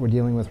situation that we're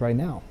dealing with right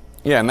now.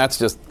 Yeah, and that's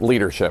just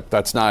leadership.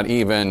 That's not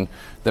even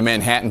the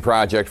Manhattan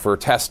Project for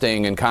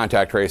testing and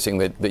contact tracing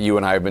that you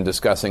and I have been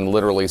discussing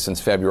literally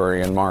since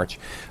February and March.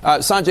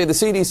 Sanjay, the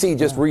CDC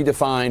just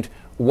redefined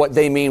what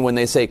they mean when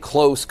they say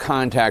close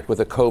contact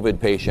with a COVID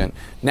patient.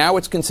 Now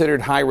it's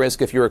considered high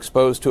risk if you're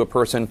exposed to a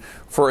person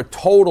for a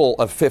total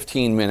of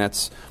 15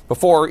 minutes.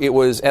 Before, it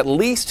was at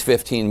least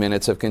 15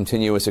 minutes of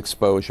continuous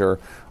exposure.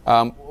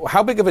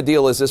 How big of a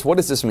deal is this? What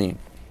does this mean?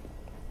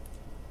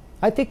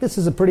 I think this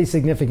is a pretty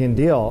significant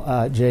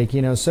deal, Jake.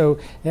 So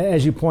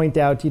as you point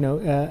out,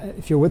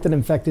 if you're with an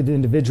infected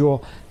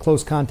individual,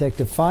 close contact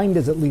defined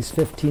as at least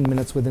 15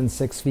 minutes within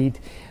 6 feet.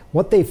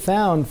 What they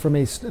found from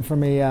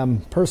a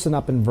person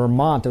up in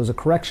Vermont, it was a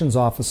corrections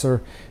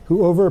officer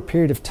who over a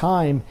period of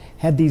time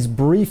had these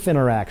brief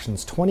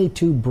interactions,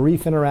 22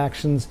 brief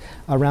interactions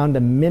around a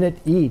minute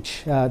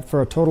each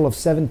for a total of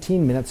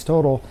 17 minutes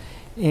total.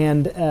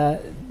 And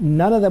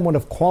none of them would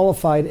have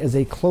qualified as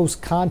a close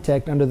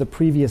contact under the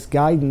previous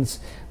guidance.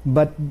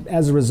 But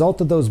as a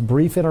result of those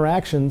brief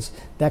interactions,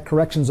 that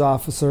corrections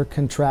officer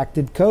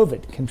contracted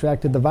COVID,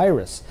 contracted the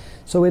virus.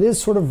 So it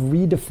is sort of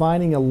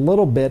redefining a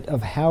little bit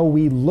of how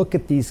we look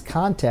at these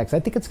contacts. I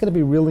think it's going to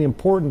be really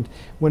important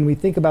when we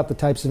think about the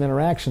types of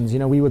interactions.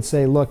 We would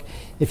say, look,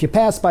 if you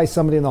pass by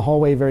somebody in the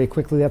hallway very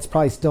quickly, that's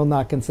probably still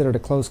not considered a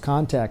close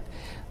contact.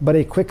 But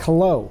a quick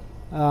hello,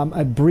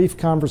 a brief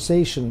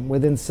conversation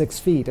within 6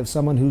 feet of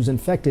someone who's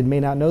infected may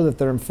not know that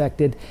they're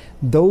infected.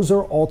 Those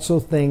are also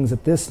things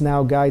that this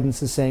now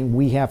guidance is saying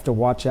we have to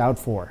watch out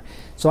for.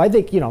 So I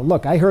think,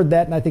 look, I heard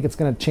that and I think it's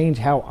going to change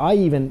how I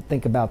even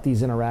think about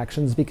these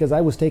interactions, because I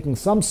was taking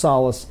some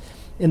solace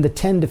in the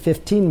 10 to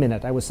 15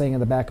 minute, I was saying in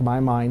the back of my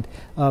mind,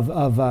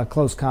 of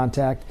close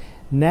contact.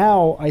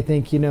 Now, I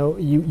think,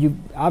 you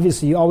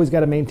obviously you always got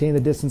to maintain the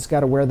distance,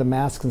 got to wear the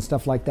masks and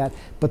stuff like that.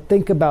 But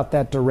think about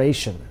that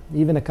duration.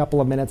 Even a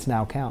couple of minutes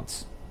now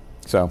counts.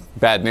 So,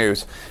 bad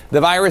news. The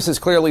virus is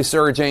clearly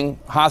surging.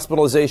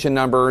 Hospitalization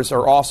numbers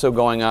are also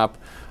going up.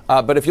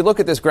 But if you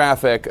look at this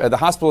graphic, the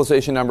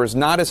hospitalization numbers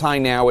not as high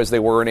now as they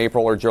were in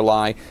April or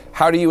July.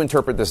 How do you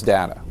interpret this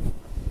data?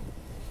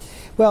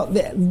 Well,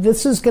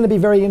 this is going to be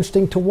very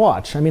interesting to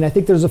watch. I mean, I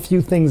think there's a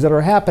few things that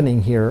are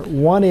happening here.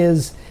 One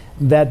is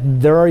that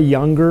there are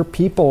younger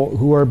people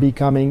who are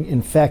becoming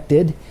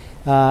infected.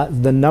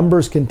 The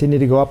numbers continue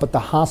to go up, but the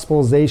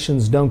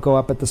hospitalizations don't go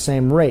up at the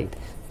same rate.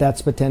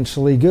 That's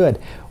potentially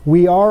good.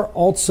 We are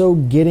also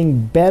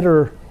getting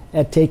better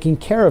at taking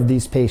care of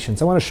these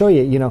patients. I want to show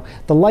you,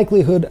 the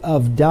likelihood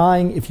of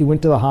dying if you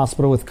went to the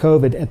hospital with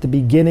COVID at the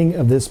beginning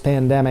of this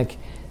pandemic,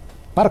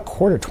 about a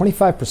quarter,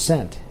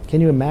 25% Can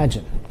you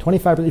imagine?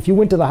 25%. If you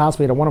went to the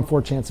hospital, you had a 1 in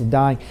 4 chance of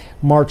dying.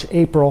 March,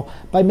 April.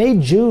 By May,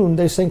 June,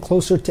 they're saying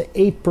closer to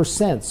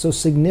 8%. So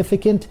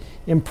significant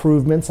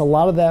improvements. A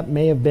lot of that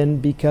may have been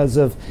because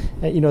of,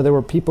 there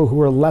were people who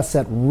were less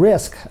at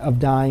risk of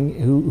dying,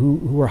 who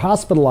were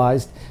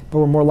hospitalized, but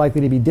were more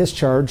likely to be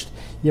discharged.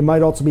 You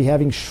might also be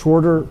having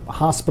shorter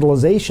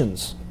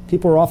hospitalizations.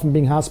 People are often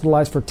being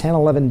hospitalized for 10,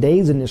 11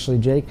 days initially,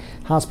 Jake.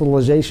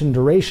 Hospitalization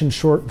duration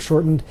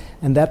shortened,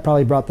 and that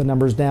probably brought the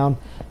numbers down.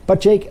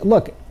 But Jake,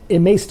 look, it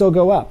may still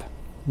go up.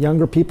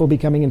 Younger people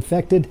becoming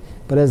infected,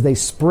 but as they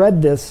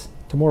spread this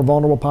to more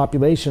vulnerable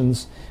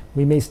populations,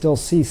 we may still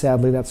see,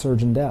 sadly, that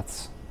surge in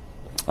deaths.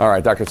 All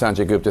right, Dr.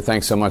 Sanjay Gupta,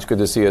 thanks so much. Good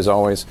to see you as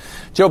always.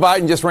 Joe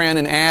Biden just ran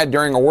an ad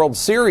during a World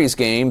Series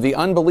game, the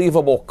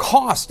unbelievable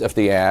cost of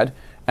the ad,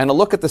 and a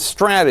look at the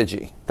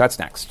strategy. That's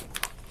next.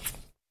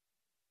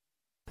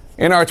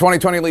 In our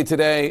 2020 lead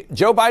today,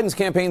 Joe Biden's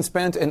campaign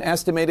spent an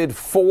estimated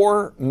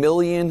 $4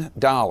 million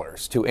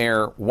to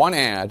air one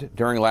ad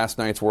during last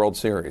night's World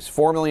Series.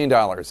 $4 million.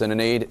 And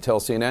an aide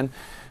tells CNN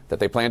that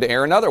they plan to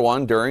air another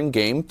one during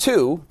Game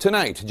 2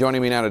 tonight.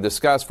 Joining me now to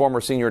discuss,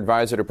 former senior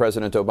advisor to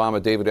President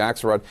Obama, David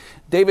Axelrod.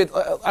 David,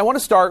 I want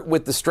to start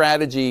with the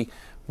strategy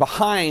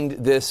behind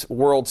this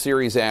World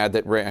Series ad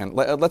that ran.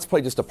 Let's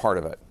play just a part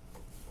of it.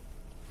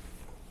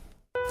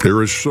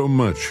 There is so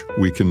much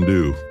we can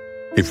do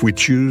if we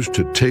choose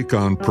to take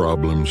on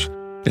problems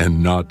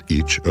and not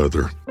each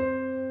other,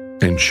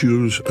 and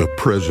choose a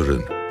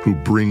president who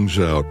brings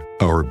out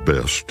our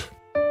best.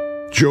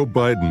 Joe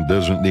Biden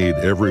doesn't need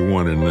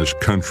everyone in this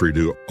country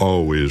to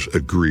always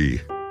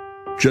agree.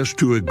 Just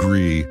to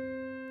agree,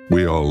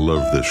 we all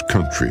love this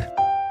country,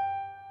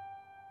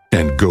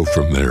 and go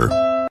from there.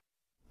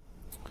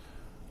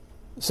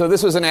 So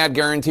this was an ad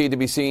guaranteed to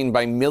be seen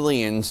by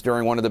millions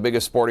during one of the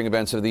biggest sporting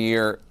events of the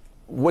year.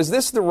 Was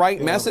this the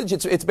right message?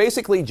 It's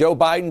basically Joe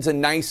Biden's a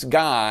nice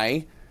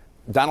guy.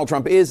 Donald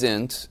Trump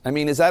isn't. I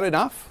mean, is that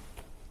enough?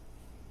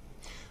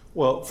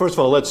 Well, first of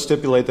all, let's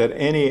stipulate that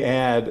any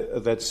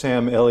ad that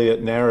Sam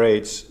Elliott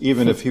narrates,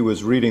 even if he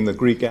was reading the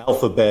Greek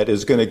alphabet,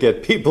 is going to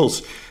get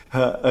people's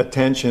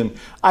attention.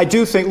 I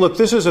do think, look,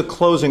 this is a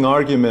closing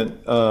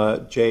argument,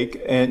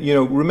 Jake. And,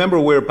 remember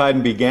where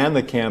Biden began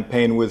the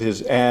campaign with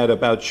his ad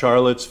about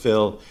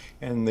Charlottesville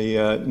and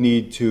the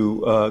need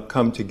to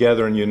come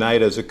together and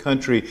unite as a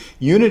country.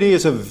 Unity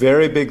is a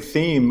very big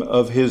theme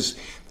of his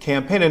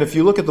campaign. And if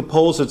you look at the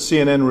polls that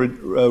CNN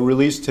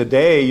released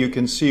today, you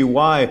can see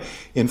why.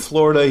 In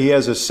Florida, he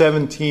has a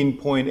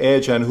 17-point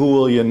edge on who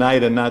will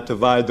unite and not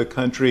divide the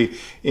country.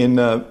 In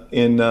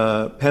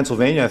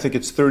Pennsylvania, I think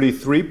it's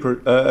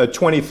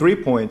 23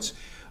 points.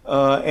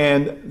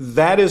 And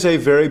that is a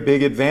very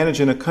big advantage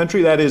in a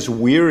country that is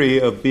weary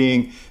of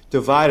being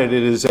divided.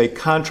 It is a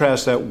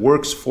contrast that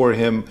works for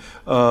him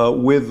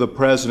with the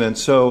president.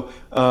 So,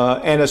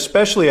 and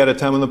especially at a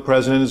time when the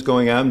president is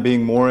going out and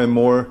being more and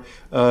more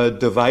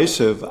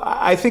divisive,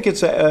 I think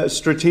it's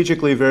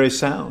strategically very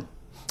sound.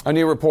 A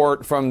new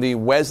report from the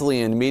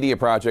Wesleyan Media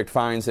Project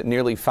finds that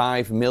nearly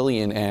 5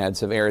 million ads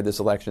have aired this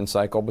election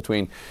cycle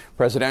between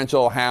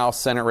presidential,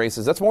 House, Senate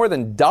races. That's more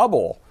than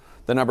double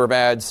the number of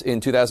ads in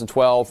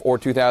 2012 or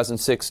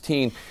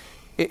 2016.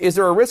 Is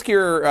there a risk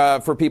here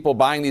for people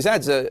buying these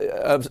ads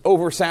of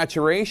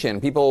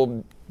oversaturation?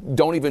 People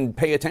don't even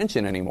pay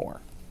attention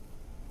anymore.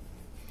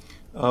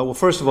 Well,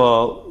 first of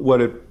all,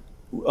 what it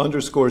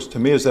underscores to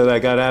me is that I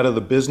got out of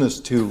the business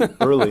too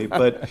early.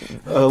 But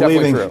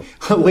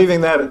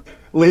leaving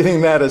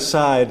that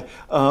aside,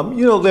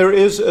 there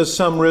is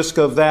some risk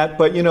of that.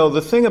 But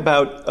the thing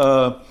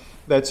about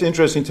that's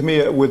interesting to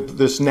me with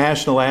this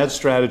national ad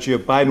strategy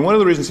of Biden. One of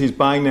the reasons he's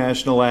buying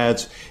national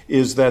ads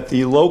is that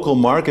the local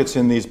markets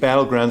in these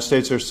battleground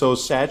states are so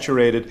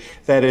saturated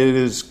that it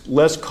is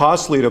less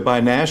costly to buy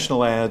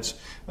national ads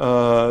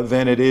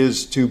than it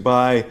is to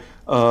buy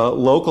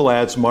local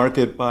ads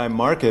market by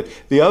market.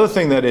 The other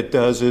thing that it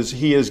does is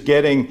he is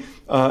getting,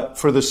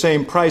 for the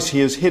same price,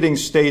 he is hitting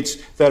states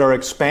that are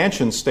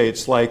expansion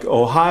states like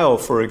Ohio,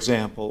 for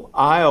example,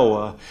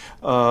 Iowa,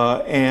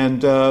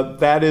 and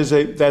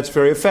that's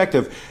very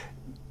effective.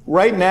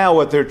 Right now,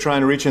 what they're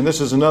trying to reach, and this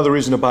is another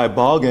reason to buy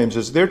ball games,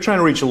 is they're trying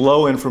to reach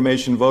low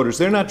information voters.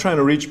 They're not trying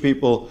to reach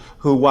people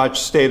who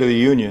watch State of the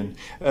Union.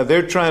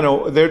 They're trying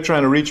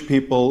to reach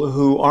people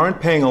who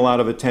aren't paying a lot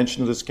of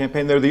attention to this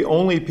campaign. They're the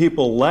only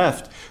people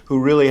left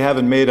who really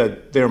haven't made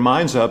their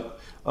minds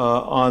up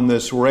on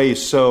this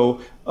race.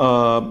 So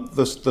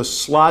the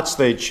slots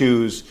they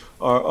choose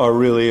are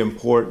really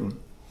important.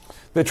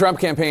 The Trump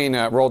campaign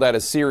rolled out a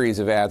series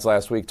of ads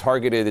last week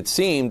targeted, it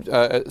seemed,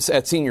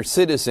 at senior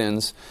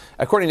citizens.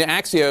 According to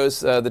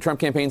Axios, the Trump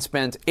campaign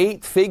spent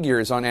 8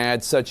 figures on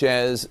ads such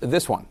as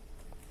this one.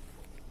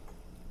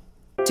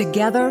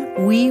 Together,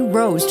 we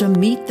rose to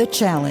meet the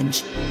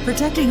challenge,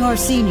 protecting our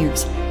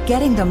seniors,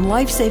 getting them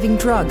life-saving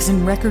drugs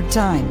in record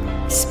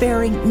time,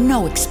 sparing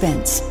no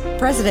expense.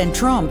 President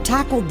Trump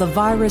tackled the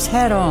virus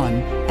head-on,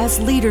 as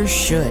leaders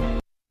should.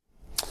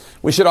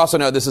 We should also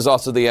note this is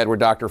also the ad where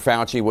Dr.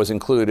 Fauci was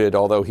included,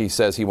 although he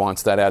says he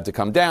wants that ad to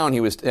come down. He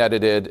was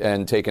edited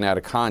and taken out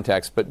of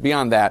context. But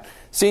beyond that,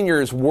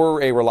 seniors were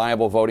a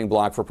reliable voting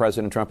bloc for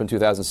President Trump in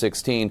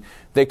 2016.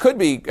 They could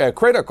be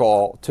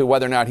critical to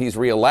whether or not he's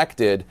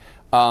reelected.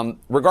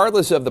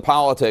 Regardless of the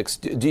politics,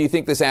 do you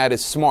think this ad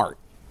is smart?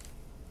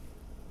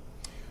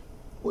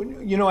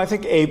 You know, I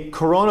think a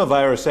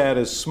coronavirus ad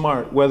is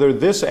smart. Whether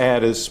this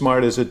ad is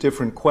smart is a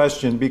different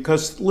question,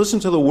 because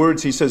listen to the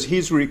words he says.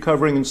 He's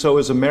recovering and so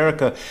is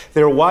America.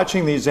 They're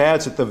watching these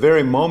ads at the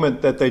very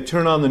moment that they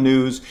turn on the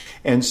news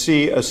and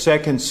see a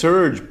second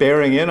surge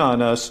bearing in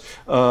on us.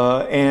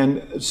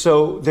 And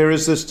so there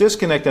is this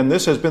disconnect, and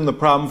this has been the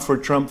problem for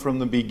Trump from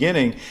the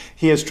beginning.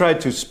 He has tried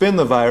to spin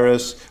the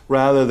virus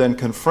rather than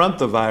confront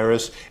the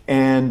virus,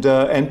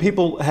 and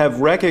people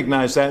have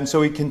recognized that, and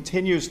so he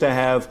continues to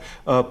have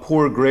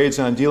poor grades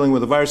on dealing with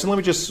the virus. And let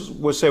me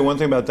just say one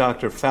thing about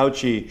Dr.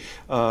 Fauci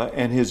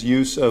and his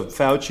use of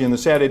Fauci in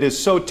this ad. It is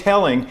so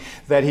telling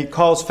that he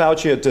calls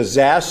Fauci a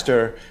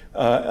disaster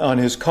on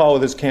his call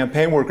with his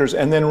campaign workers,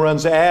 and then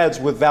runs ads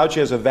with Fauci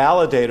as a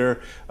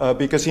validator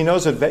because he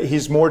knows that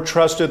he's more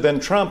trusted than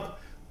Trump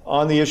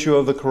on the issue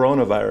of the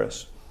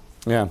coronavirus.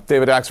 Yeah.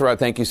 David Axelrod,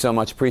 thank you so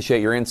much.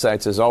 Appreciate your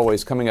insights as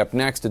always. Coming up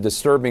next, a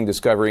disturbing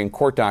discovery in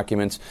court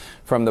documents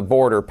from the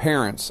border.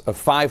 Parents of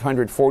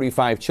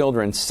 545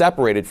 children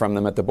separated from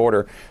them at the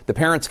border. The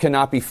parents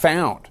cannot be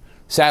found.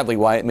 Sadly,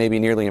 why it may be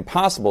nearly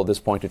impossible at this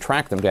point to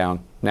track them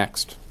down.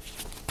 Next.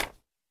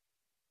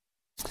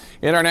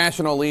 In our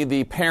national lead,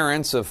 the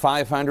parents of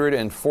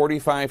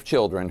 545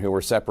 children who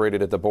were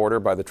separated at the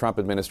border by the Trump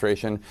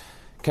administration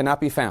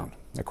cannot be found,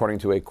 according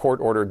to a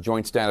court-ordered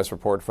joint status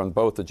report from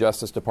both the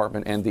Justice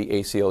Department and the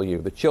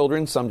ACLU. The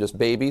children, some just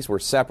babies, were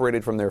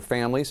separated from their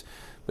families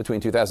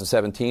between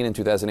 2017 and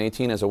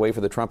 2018 as a way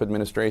for the Trump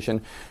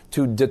administration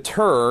to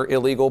deter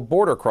illegal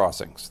border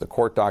crossings. The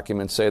court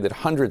documents say that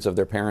hundreds of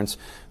their parents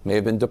may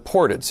have been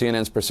deported.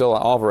 CNN's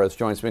Priscilla Alvarez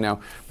joins me now.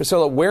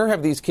 Priscilla, where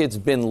have these kids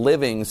been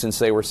living since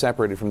they were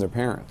separated from their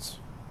parents?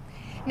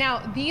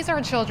 Now, these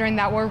are children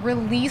that were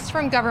released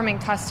from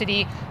government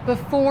custody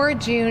before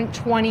June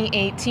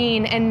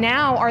 2018 and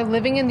now are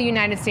living in the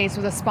United States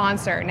with a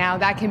sponsor. Now,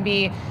 that can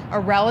be a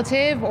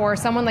relative or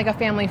someone like a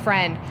family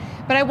friend.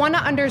 But I want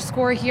to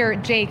underscore here,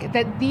 Jake,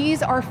 that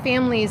these are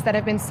families that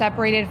have been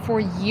separated for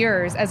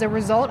years as a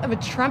result of a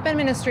Trump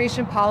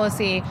administration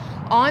policy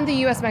on the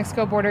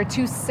U.S.-Mexico border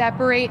to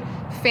separate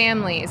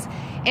families.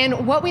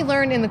 And what we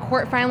learned in the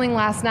court filing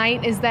last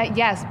night is that,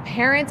 yes,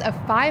 parents of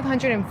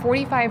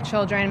 545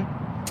 children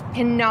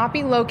cannot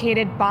be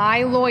located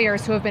by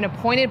lawyers who have been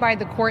appointed by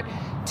the court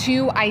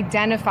to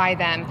identify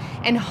them.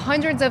 And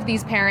hundreds of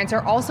these parents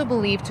are also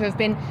believed to have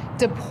been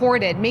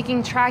deported,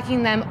 making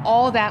tracking them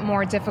all that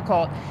more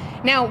difficult.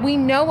 Now, we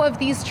know of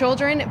these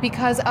children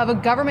because of a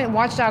government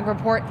watchdog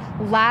report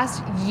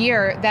last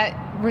year that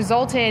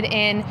resulted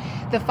in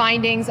the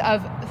findings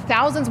of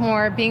thousands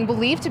more being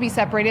believed to be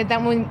separated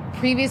than when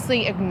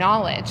previously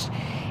acknowledged.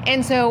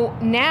 And so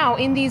now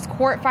in these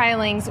court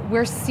filings,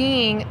 we're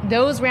seeing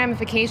those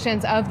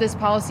ramifications of this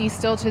policy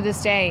still to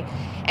this day.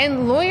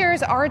 And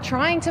lawyers are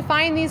trying to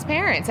find these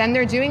parents, and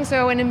they're doing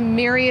so in a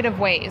myriad of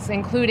ways,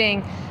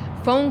 including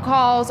phone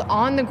calls,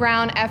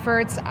 on-the-ground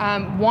efforts.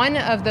 One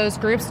of those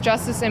groups,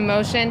 Justice in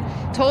Motion,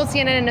 told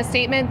CNN in a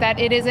statement that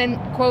it is an,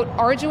 quote,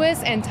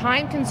 arduous and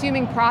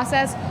time-consuming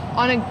process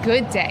on a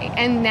good day.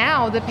 And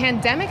now the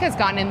pandemic has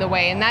gotten in the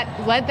way, and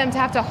that led them to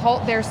have to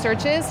halt their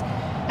searches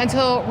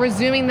until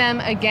resuming them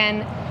again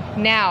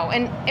now.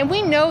 And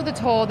we know the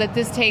toll that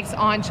this takes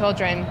on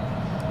children.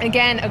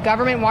 Again, a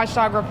government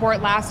watchdog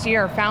report last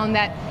year found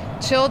that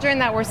children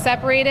that were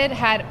separated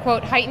had,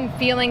 quote, heightened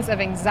feelings of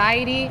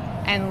anxiety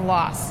and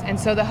loss. And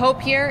so the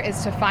hope here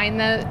is to find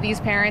these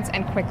parents,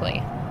 and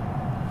quickly.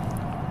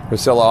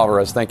 Priscilla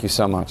Alvarez, thank you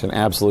so much. An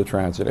absolute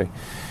tragedy.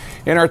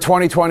 In our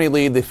 2020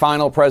 lead, the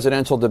final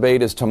presidential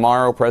debate is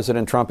tomorrow.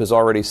 President Trump is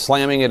already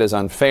slamming it as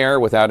unfair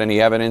without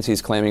any evidence.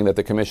 He's claiming that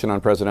the Commission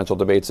on Presidential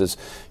Debates is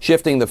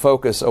shifting the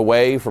focus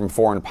away from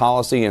foreign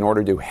policy in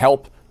order to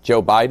help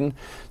Joe Biden.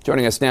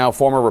 Joining us now,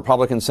 former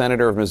Republican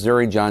Senator of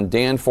Missouri, John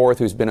Danforth,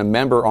 who's been a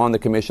member on the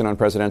Commission on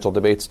Presidential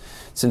Debates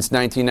since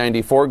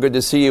 1994. Good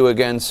to see you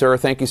again, sir.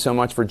 Thank you so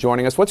much for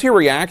joining us. What's your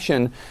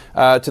reaction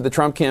to the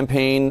Trump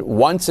campaign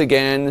once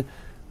again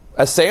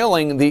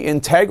assailing the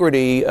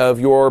integrity of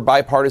your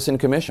bipartisan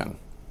commission?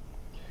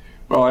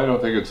 Well, I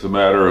don't think it's a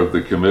matter of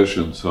the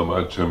commission so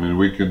much. I mean,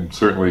 we can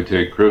certainly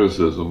take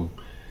criticism,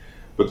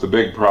 but the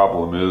big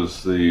problem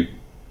is the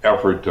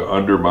effort to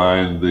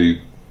undermine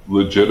the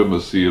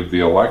legitimacy of the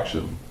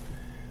election.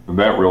 And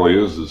that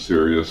really is a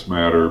serious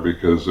matter,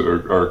 because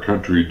our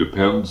country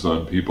depends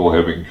on people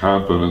having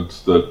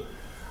confidence that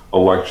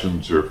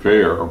elections are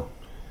fair.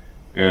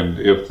 And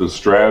if the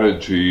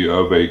strategy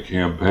of a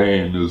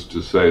campaign is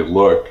to say,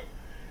 look,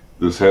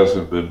 this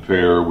hasn't been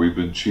fair, we've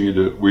been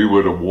cheated, we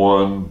would have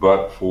won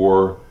but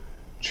for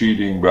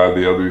cheating by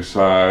the other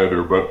side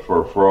or but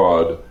for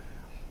fraud,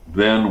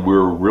 then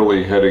we're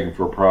really heading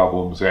for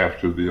problems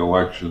after the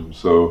election.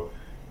 So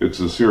it's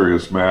a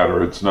serious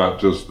matter. It's not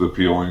just the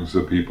feelings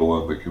of people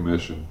on the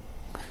commission.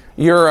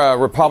 You're a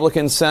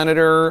Republican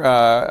senator.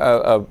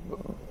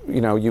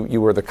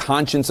 You were the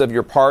conscience of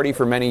your party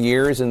for many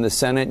years in the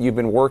Senate. You've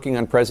been working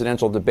on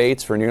presidential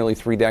debates for nearly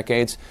 3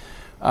 decades.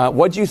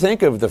 What do you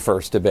think of the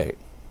first debate?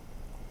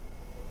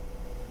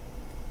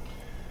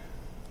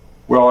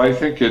 Well, I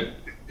think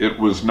it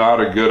was not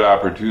a good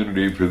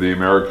opportunity for the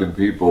American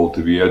people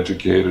to be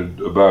educated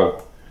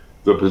about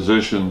the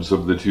positions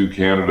of the two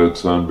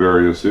candidates on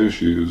various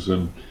issues.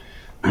 And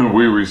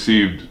we were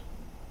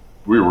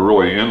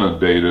really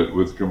inundated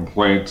with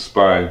complaints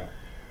by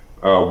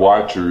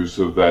watchers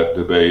of that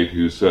debate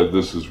who said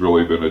this has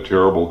really been a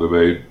terrible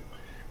debate.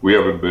 We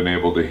haven't been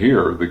able to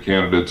hear. The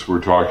candidates were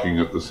talking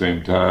at the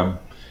same time,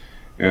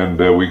 and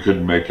we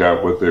couldn't make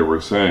out what they were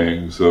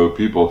saying. So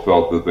people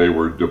felt that they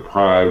were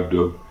deprived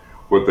of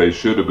what they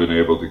should have been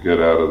able to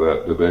get out of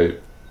that debate.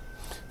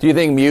 Do you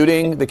think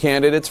muting the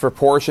candidates for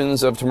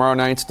portions of tomorrow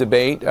night's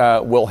debate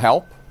will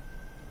help?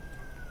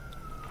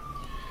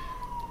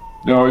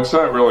 No, it's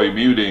not really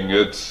muting.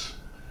 It's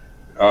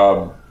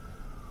both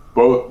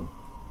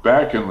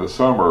back in the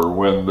summer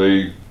when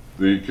the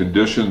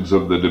conditions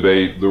of the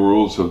debate, the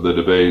rules of the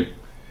debate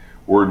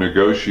were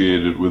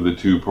negotiated with the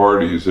two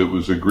parties. It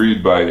was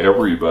agreed by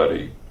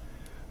everybody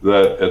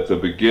that at the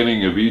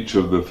beginning of each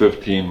of the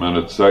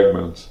 15-minute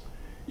segments,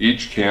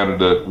 each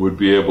candidate would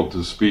be able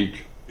to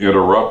speak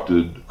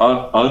uninterrupted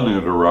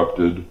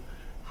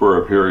for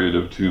a period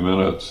of 2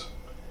 minutes.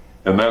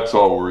 And that's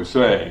all we're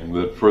saying,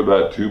 that for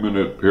that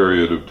 2-minute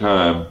period of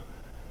time,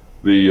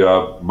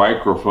 the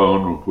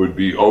microphone would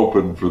be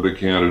open for the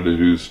candidate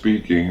who's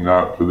speaking,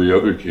 not for the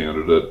other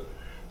candidate,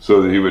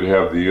 so that he would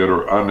have the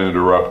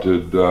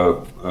uninterrupted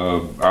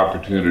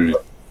opportunity.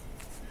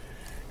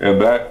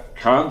 And that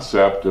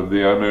concept of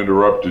the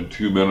uninterrupted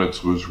 2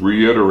 minutes was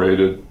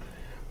reiterated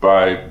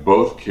by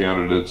both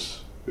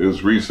candidates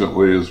as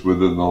recently as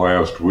within the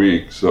last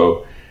week.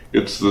 So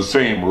it's the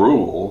same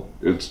rule.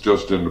 It's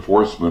just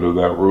enforcement of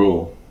that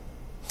rule.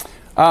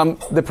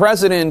 The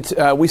president,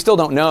 we still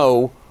don't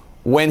know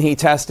when he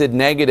tested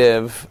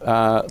negative,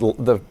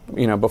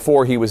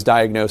 before he was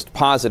diagnosed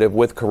positive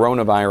with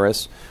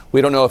coronavirus.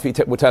 We don't know if he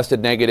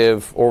tested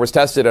negative or was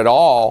tested at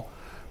all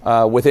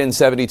within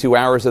 72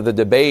 hours of the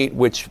debate,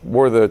 which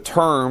were the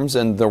terms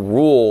and the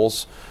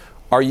rules.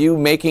 Are you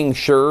making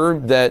sure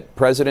that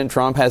President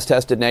Trump has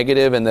tested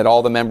negative and that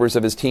all the members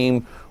of his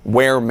team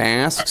wear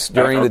masks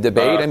during the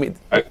debate?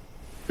 I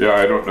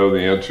don't know the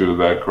answer to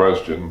that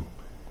question.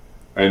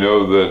 I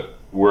know that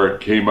where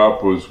it came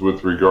up was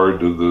with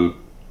regard to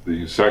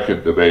the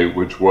second debate,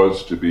 which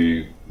was to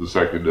be the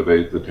second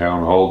debate, the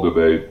town hall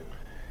debate.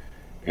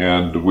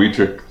 And we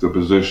took the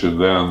position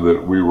then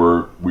that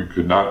we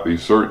could not be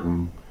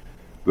certain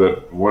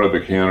that one of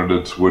the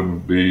candidates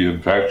wouldn't be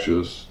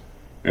infectious.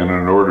 And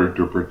in order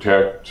to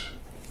protect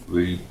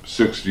the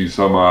 60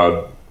 some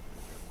odd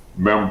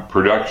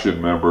production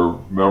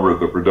member of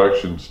the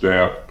production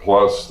staff,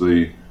 plus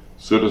the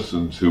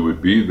citizens who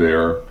would be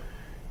there,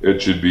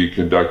 it should be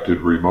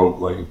conducted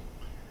remotely.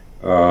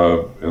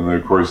 And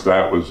of course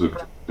that was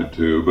attempted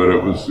to, but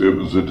it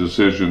was a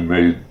decision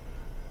made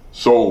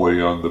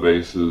solely on the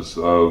basis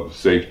of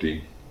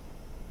safety.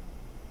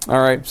 All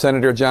right,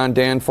 Senator John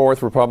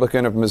Danforth,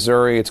 Republican of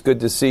Missouri. It's good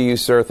to see you,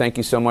 sir. Thank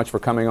you so much for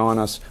coming on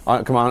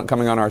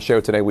our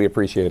show today. We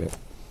appreciate it.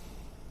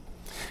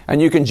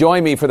 And you can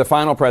join me for the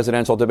final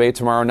presidential debate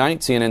tomorrow night.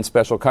 CNN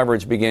special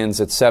coverage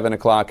begins at 7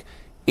 o'clock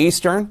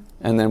Eastern,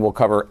 and then we'll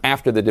cover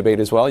after the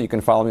debate as well. You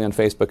can follow me on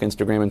Facebook,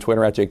 Instagram, and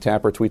Twitter at Jake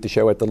Tapper. Tweet the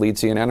show at The Lead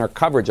CNN. Our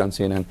coverage on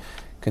CNN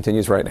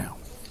continues right now.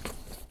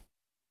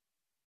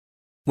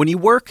 When you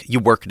work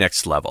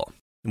next level.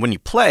 And when you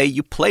play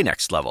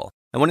next level.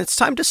 And when it's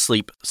time to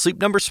sleep, Sleep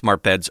Number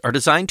smart beds are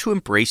designed to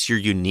embrace your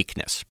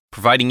uniqueness,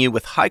 providing you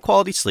with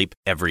high-quality sleep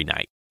every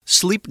night.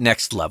 Sleep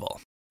next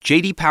level.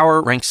 J.D.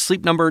 Power ranks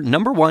Sleep Number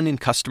 #1 in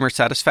customer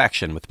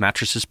satisfaction with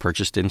mattresses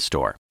purchased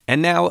in-store.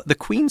 And now, the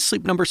Queen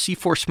Sleep Number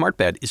C4 smart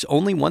bed is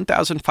only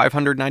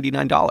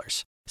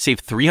 $1,599.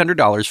 Save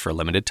 $300 for a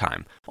limited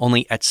time,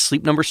 only at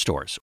Sleep Number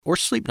stores or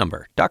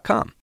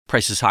sleepnumber.com.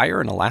 Prices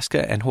higher in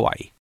Alaska and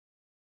Hawaii.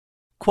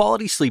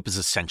 Quality sleep is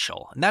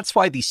essential, and that's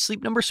why the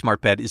Sleep Number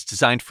smart bed is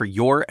designed for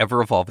your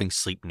ever-evolving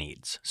sleep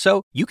needs.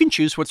 So you can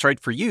choose what's right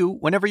for you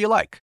whenever you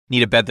like.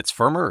 Need a bed that's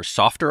firmer or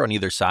softer on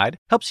either side?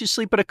 Helps you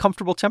sleep at a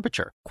comfortable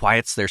temperature.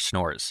 Quiets their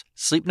snores.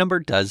 Sleep Number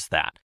does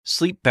that.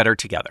 Sleep better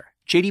together.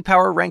 J.D.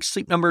 Power ranks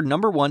Sleep Number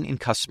 #1 in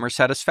customer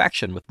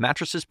satisfaction with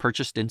mattresses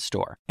purchased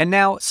in-store. And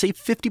now, save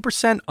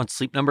 50% on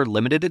Sleep Number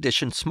limited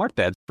edition smart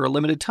beds for a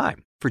limited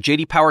time. For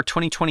J.D. Power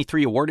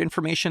 2023 award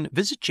information,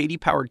 visit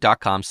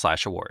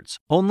jdpower.com/awards.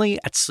 Only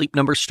at Sleep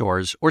Number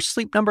stores or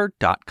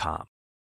sleepnumber.com.